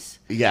analyze.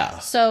 Yeah.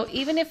 So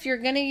even if you're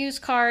going to use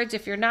cards,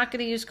 if you're not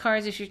going to use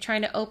cards, if you're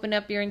trying to open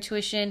up your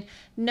intuition,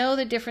 know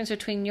the difference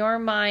between your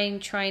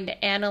mind trying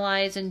to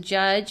analyze and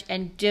judge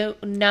and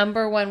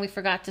number one, we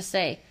forgot to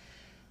say,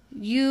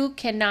 you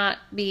cannot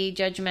be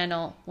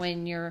judgmental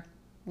when you're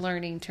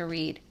learning to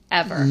read,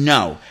 ever.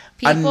 No.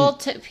 People.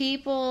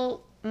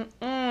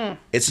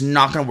 It's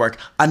not going to work.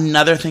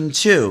 Another thing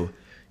too,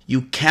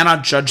 you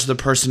cannot judge the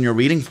person you're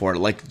reading for,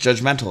 like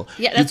judgmental.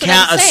 Yeah, that's you can't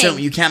what I'm saying. assume.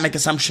 You can't make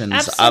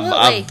assumptions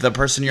of the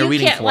person you're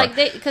reading for.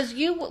 Because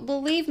you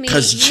believe me.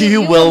 Because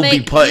you will be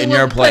put in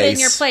your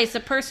place.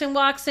 The person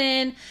walks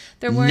in.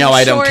 They're wearing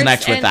I don't shorts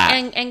connect with that.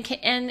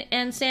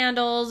 And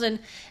sandals and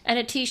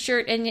a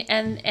t-shirt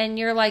and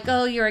you're like,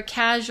 oh, you're a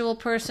casual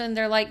person.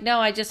 They're like, no,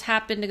 I just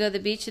happened to go to the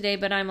beach today,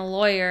 but I'm a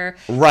lawyer,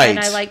 right? And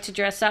I like to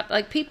dress up.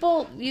 Like,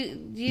 people,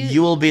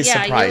 you will be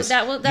surprised.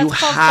 That's you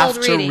called have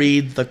cold to reading.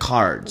 read the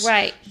cards,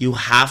 right? You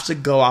have to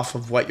go off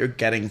of what you're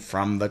getting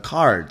from the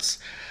cards.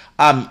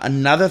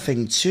 Another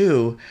thing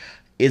too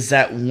is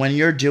that when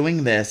you're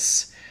doing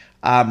this,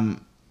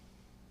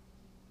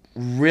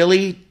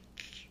 really.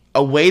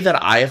 A way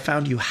that I have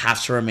found, you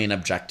have to remain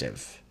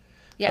objective.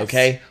 Yes.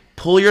 Okay?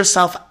 Pull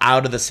yourself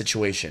out of the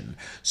situation.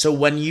 So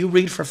when you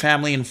read for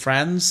family and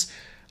friends,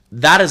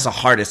 that is the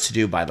hardest to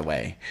do, by the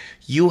way.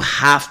 You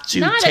have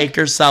to take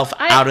yourself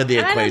out of the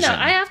equation. I don't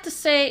know. I have to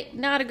say,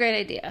 not a great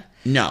idea.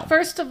 No.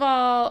 First of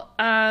all,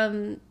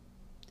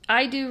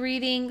 I do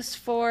readings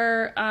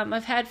for,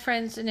 I've had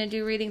friends and I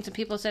do readings and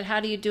people said,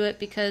 how do you do it?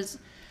 Because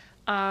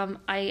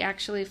I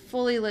actually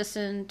fully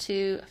listen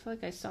to, I feel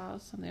like I saw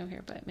something over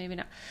here, but maybe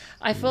not.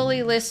 I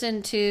fully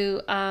listen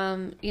to,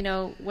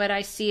 what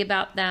I see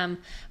about them.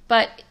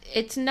 But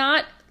it's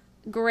not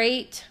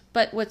great.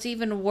 But what's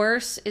even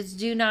worse is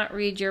do not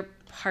read your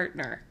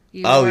partner.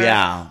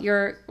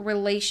 Your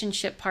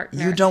relationship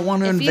partner. You don't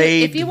want to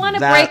invade. If you want to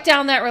break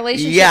down that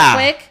relationship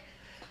quick.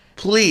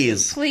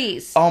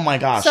 Please. Oh my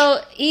gosh.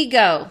 So,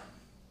 ego.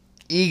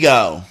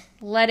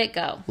 Let it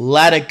go.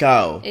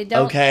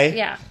 Okay?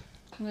 Yeah.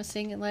 I'm going to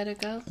sing it, Let It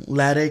Go.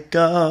 Let it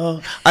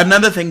go.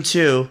 Another thing,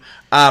 too,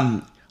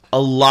 a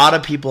lot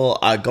of people,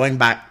 going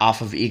back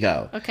off of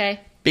ego. Okay.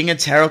 Being a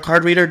tarot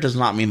card reader does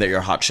not mean that you're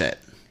hot shit.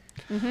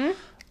 Mm-hmm.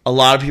 A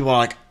lot of people are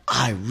like,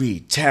 I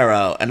read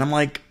tarot. And I'm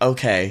like,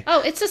 okay.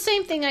 Oh, it's the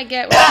same thing I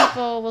get where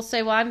people will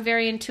say, well, I'm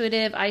very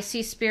intuitive. I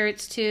see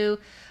spirits, too.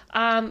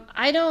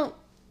 I don't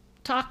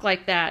talk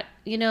like that.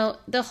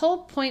 The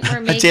whole point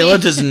we're making... Adela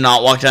does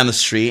not walk down the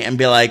street and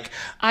be like,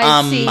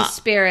 I see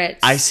spirits.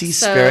 I see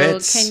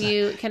spirits.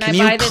 So can I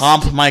you buy this?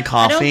 comp my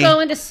coffee? I don't go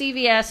into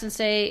CVS and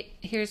say,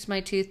 here's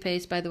my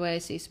toothpaste, by the way, I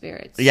see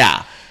spirits.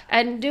 Yeah.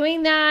 And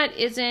doing that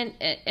isn't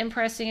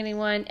impressing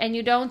anyone. And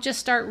you don't just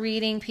start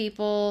reading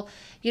people.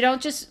 You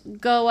don't just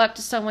go up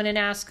to someone and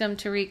ask them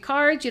to read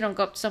cards. You don't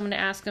go up to someone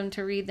and ask them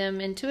to read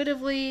them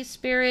intuitively,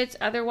 spirits.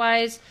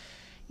 Otherwise,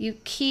 you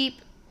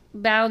keep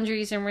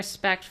boundaries and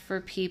respect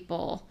for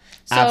people.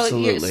 So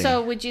Absolutely.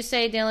 So would you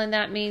say, Dylan,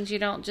 that means you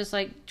don't just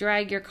like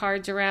drag your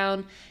cards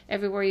around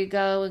everywhere you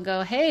go and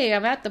go, hey,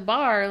 I'm at the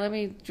bar, let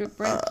me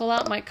pull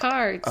out my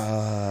cards?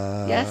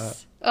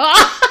 Yes?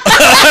 About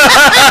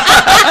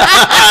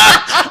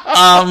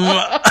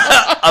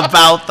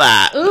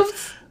that.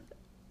 Oops.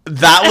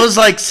 That was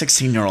like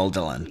 16-year-old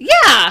Dylan.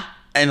 Yeah.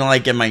 And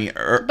like in my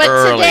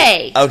But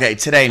today. Okay,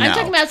 today no. I'm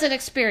talking about as an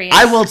experience.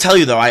 I will tell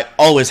you though, I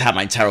always have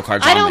my tarot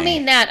cards on me. I don't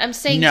mean that. I'm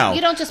saying you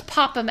don't just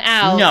pop them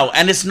out. No,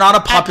 and it's not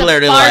a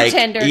popularity at the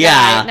bartender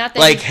guy. Not that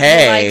like,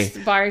 hey,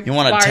 bars you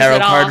want a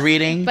tarot card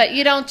reading? But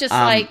you don't just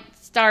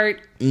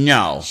start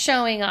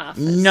showing off.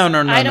 No.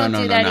 I don't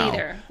do that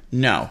either.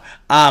 No.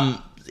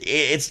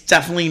 It's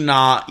definitely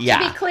not, To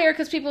be clear,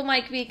 because people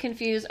might be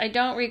confused, I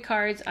don't read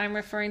cards. I'm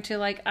referring to,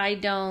 like, I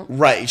don't...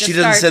 Right, she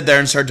doesn't sit there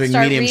and start doing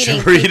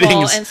mediumship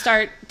readings. And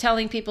start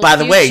telling people By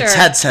the way,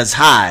 Ted says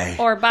hi.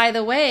 Or, by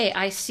the way,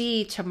 I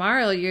see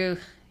tomorrow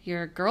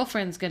your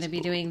girlfriend's going to be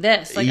doing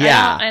this. Like,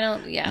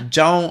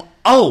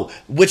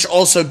 which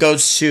also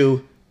goes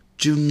to,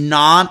 do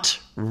not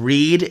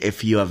read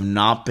if you have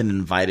not been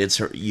invited.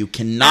 So you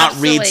cannot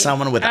read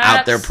someone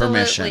without their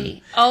permission.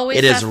 Always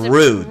it is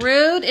rude.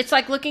 Rude. It's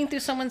like looking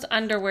through someone's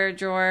underwear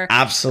drawer.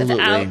 Absolutely.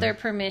 Without their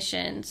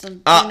permission. So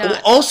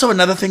also,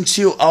 another thing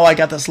too. Oh, I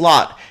got this a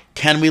lot.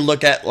 Can we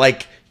look at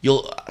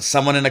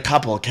someone in a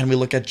couple? Can we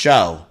look at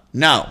Joe?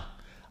 No.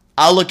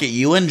 I'll look at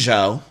you and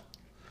Joe.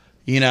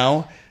 You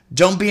know,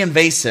 don't be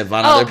invasive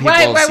on other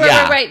people's.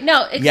 Right.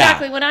 No,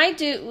 exactly.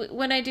 Yeah.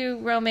 When I do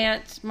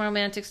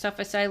romantic stuff,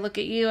 I say I look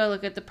at you, I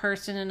look at the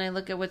person, and I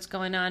look at what's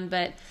going on.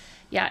 But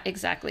yeah,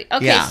 exactly.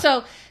 Okay,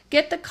 so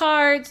get the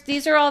cards.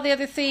 These are all the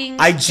other things.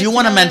 I do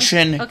want to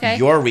mention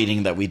your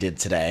reading that we did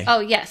today.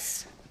 Oh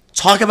yes.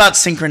 Talk about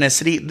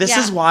synchronicity. This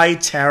is why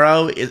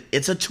tarot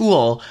it's a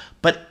tool,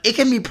 but it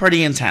can be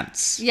pretty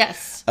intense.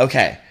 Yes.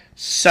 Okay,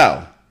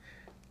 so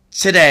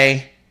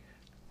today.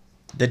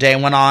 The day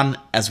went on,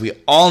 as we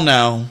all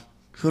know.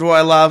 Who do I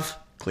love?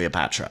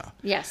 Cleopatra.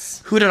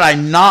 Yes. Who did I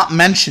not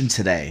mention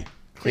today?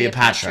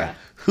 Cleopatra.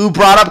 Who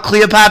brought up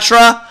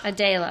Cleopatra?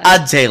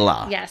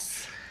 Adela.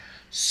 Yes.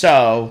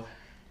 So,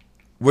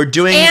 we're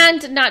doing...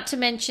 And not to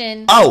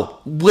mention...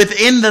 Oh,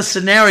 within the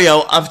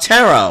scenario of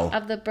tarot.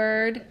 Of the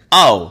bird.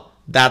 Oh,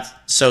 that's...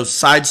 So,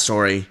 side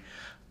story.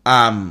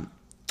 Adela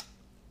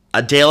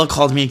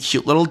called me a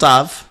cute little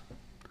dove.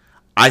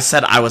 I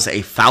said I was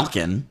a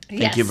falcon.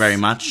 Thank you very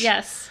much.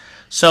 Yes.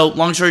 So,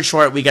 long story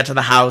short, we get to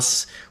the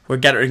house. We're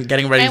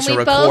getting ready to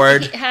record.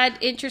 And we both had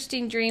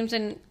interesting dreams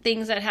and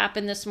things that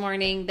happened this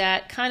morning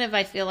that kind of,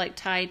 I feel like,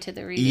 tied to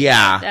the reading.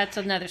 Yeah. That's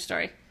another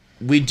story.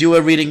 We do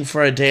a reading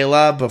for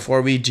Adela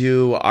before we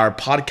do our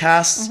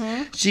podcast.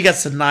 Mm-hmm. She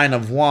gets the 9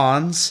 of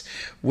Wands,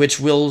 which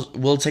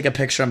we'll take a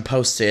picture and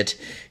post it.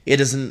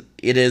 It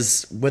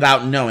is,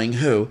 without knowing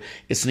who,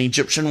 it's an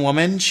Egyptian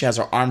woman. She has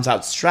her arms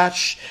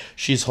outstretched.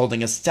 She's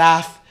holding a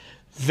staff.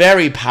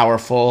 Very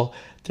powerful.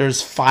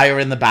 There's fire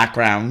in the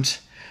background.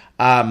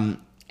 And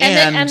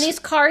these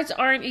cards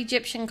aren't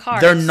Egyptian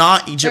cards. They're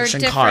not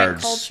Egyptian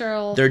cards.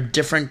 Cultural. They're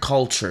different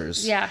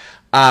cultures. Yeah.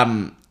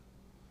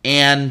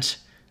 And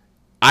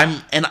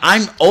I'm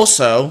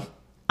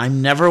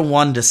never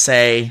one to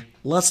say,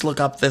 let's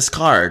look up this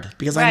card,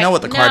 because I know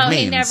what the card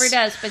means. No, he never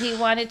does, but he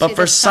wanted to. But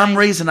for some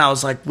reason, I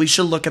was like, we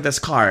should look at this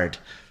card.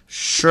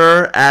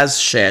 Sure as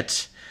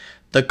shit,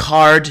 the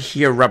card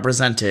here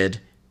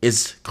represented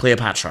is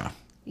Cleopatra.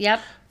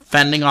 Yep.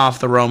 Fending off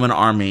the Roman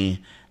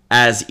army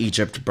as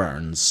Egypt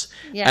burns.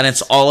 Yes. And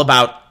it's all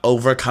about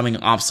overcoming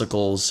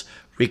obstacles,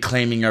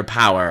 reclaiming your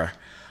power.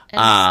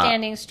 And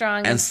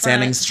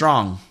standing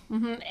strong.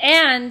 Mm-hmm.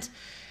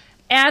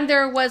 And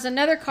there was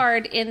another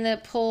card in the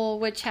pool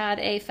which had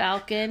a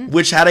falcon.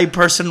 Which had a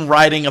person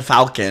riding a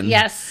falcon.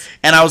 Yes.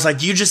 And I was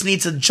like, you just need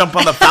to jump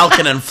on the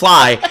falcon and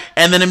fly.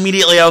 And then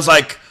immediately I was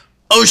like,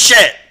 oh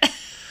shit.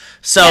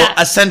 So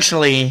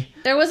essentially...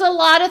 There was a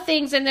lot of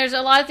things, and there's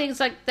a lot of things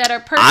like that are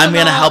personal. I'm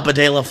going to help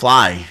Adela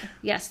fly.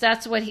 Yes,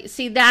 that's what he...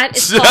 See, that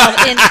is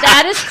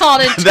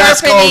called interpreting.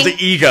 That's called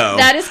ego.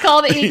 That is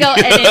called ego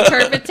and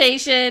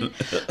interpretation.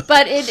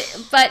 But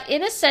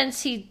in a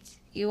sense,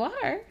 you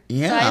are.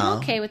 Yeah. So I'm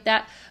okay with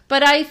that.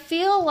 But I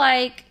feel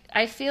like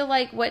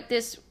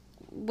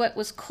what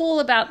was cool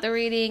about the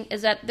reading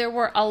is that there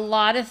were a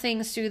lot of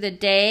things through the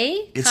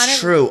day. It's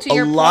true.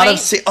 A lot of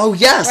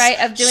right,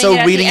 of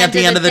doing reading at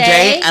the end of the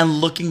day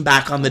and looking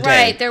back on the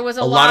day. Right. There was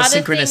a lot of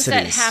synchronicities things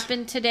that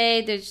happened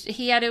today.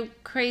 He had a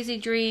crazy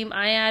dream.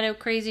 I had a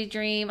crazy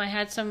dream. I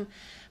had some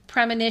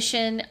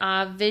premonition,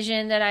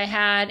 vision that I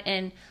had,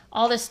 and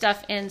all this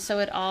stuff, and so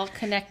it all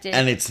connected.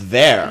 And it's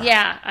there.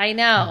 Yeah, I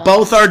know.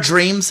 Both our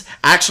dreams,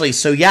 actually,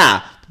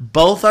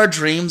 both our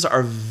dreams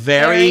are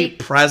very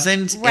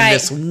present in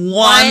this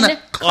one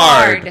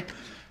card.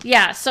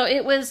 Yeah, so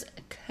it was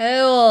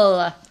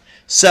cool.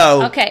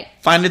 So,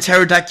 find a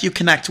tarot deck you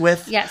connect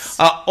with. Yes.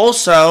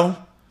 Also,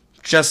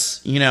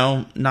 just,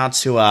 not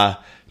to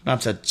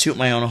toot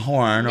my own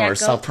horn or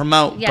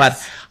self-promote,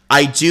 but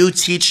I do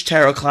teach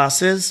tarot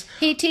classes.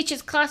 He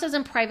teaches classes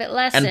and private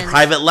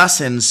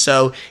lessons.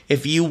 So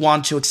if you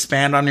want to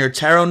expand on your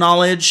tarot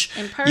knowledge,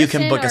 you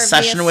can book a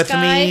session with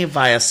me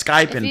via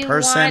Skype in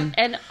person. If you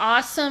want an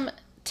awesome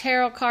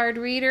tarot card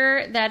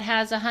reader that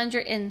has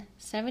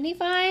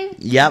 175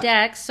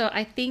 decks, so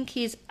I think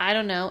he's,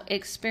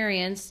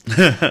 experienced.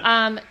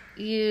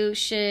 You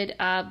should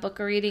book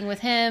a reading with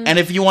him. And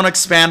if you want to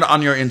expand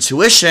on your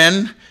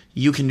intuition,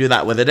 you can do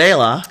that with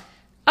Adela.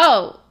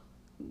 Oh,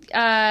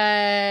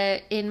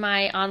 in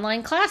my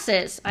online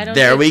classes. I don't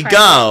there do we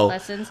go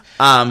lessons.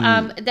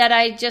 That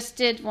I just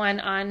did one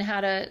on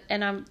how to,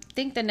 and I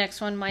think the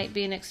next one might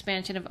be an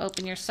expansion of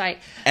Open Your Site.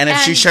 And if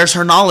she shares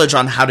her knowledge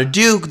on how to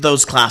do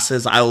those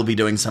classes, I will be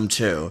doing some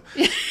too.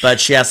 But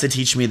she has to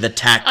teach me the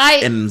tech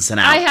ins and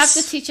outs. I have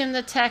to teach him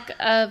the tech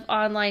of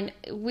online.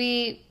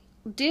 We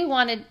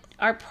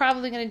are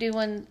probably going to do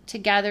one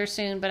together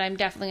soon, but I'm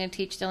definitely going to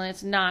teach Dylan.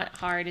 It's not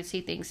hard as he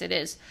thinks it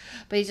is,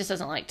 but he just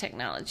doesn't like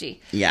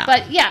technology. Yeah.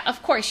 But yeah,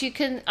 of course, you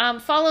can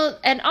follow.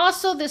 And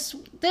also this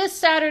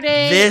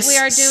Saturday, we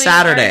are doing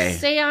our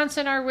seance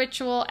and our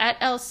ritual at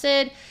El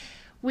Cid.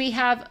 We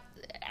have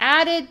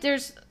added,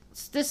 there's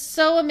this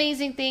so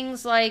amazing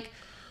things like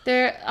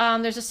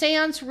there's a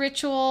seance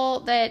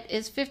ritual that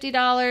is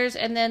 $50,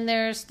 and then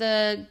there's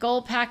the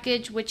gold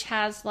package, which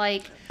has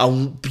like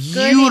a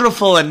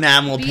beautiful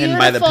enamel pin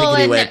by the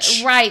Piggly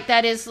Witch. Right,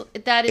 that is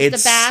the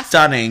bass.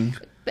 Stunning.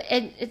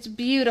 It's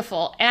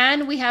beautiful,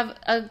 and we have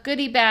a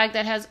goodie bag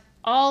that has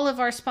all of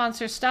our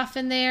sponsor stuff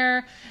in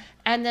there,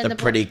 And then the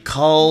Pretty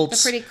Cult. The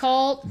Pretty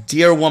Cult.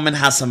 Dear Woman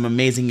has some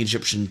amazing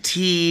Egyptian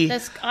tea.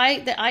 The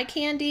eye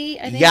candy,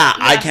 I think. Yeah,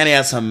 eye candy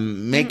has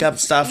some makeup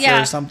stuff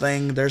or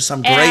something. There's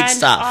some great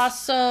stuff.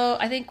 Also,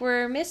 I think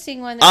we're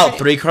missing one.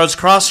 Three Crows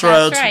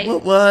Crossroads. That's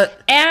right.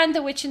 What? And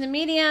The Witch in the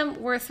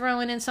Medium, we're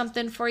throwing in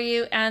something for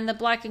you. And the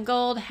Black and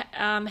Gold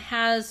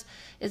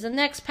is the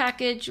next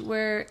package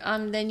where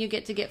then you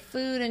get to get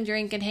food and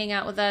drink and hang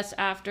out with us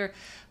after.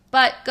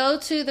 But go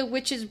to The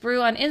Witch's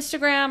Brew on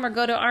Instagram or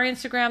go to our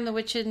Instagram, The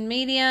Witch in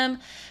Medium.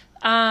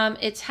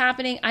 It's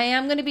happening. I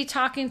am going to be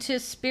talking to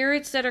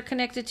spirits that are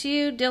connected to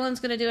you. Dylan's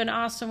going to do an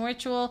awesome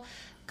ritual.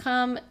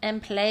 Come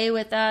and play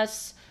with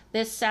us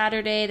this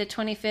Saturday, the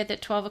 25th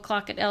at 12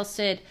 o'clock at El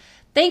Cid.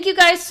 Thank you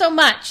guys so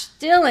much.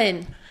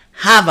 Dylan.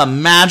 Have a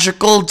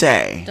magical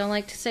day. Don't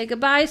like to say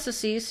goodbye, so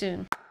see you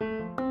soon.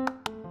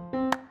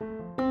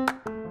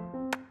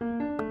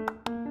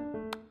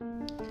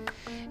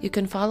 You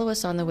can follow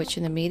us on The Witch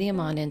in the Medium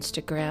on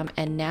Instagram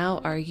and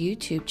now our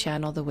YouTube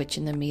channel, The Witch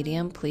in the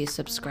Medium. Please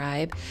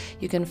subscribe.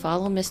 You can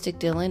follow Mystic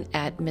Dylan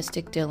at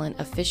Mystic Dylan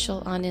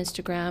Official on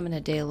Instagram and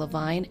Adela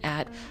Levine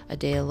at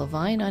Adela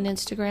Levine on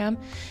Instagram.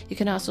 You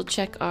can also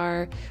check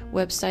our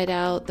website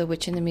out,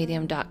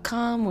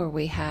 thewitchinthemedium.com, where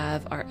we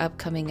have our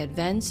upcoming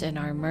events and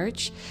our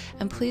merch.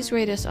 And please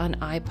rate us on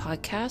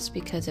iPodcasts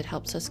because it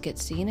helps us get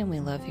seen and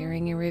we love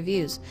hearing your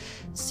reviews.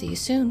 See you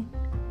soon.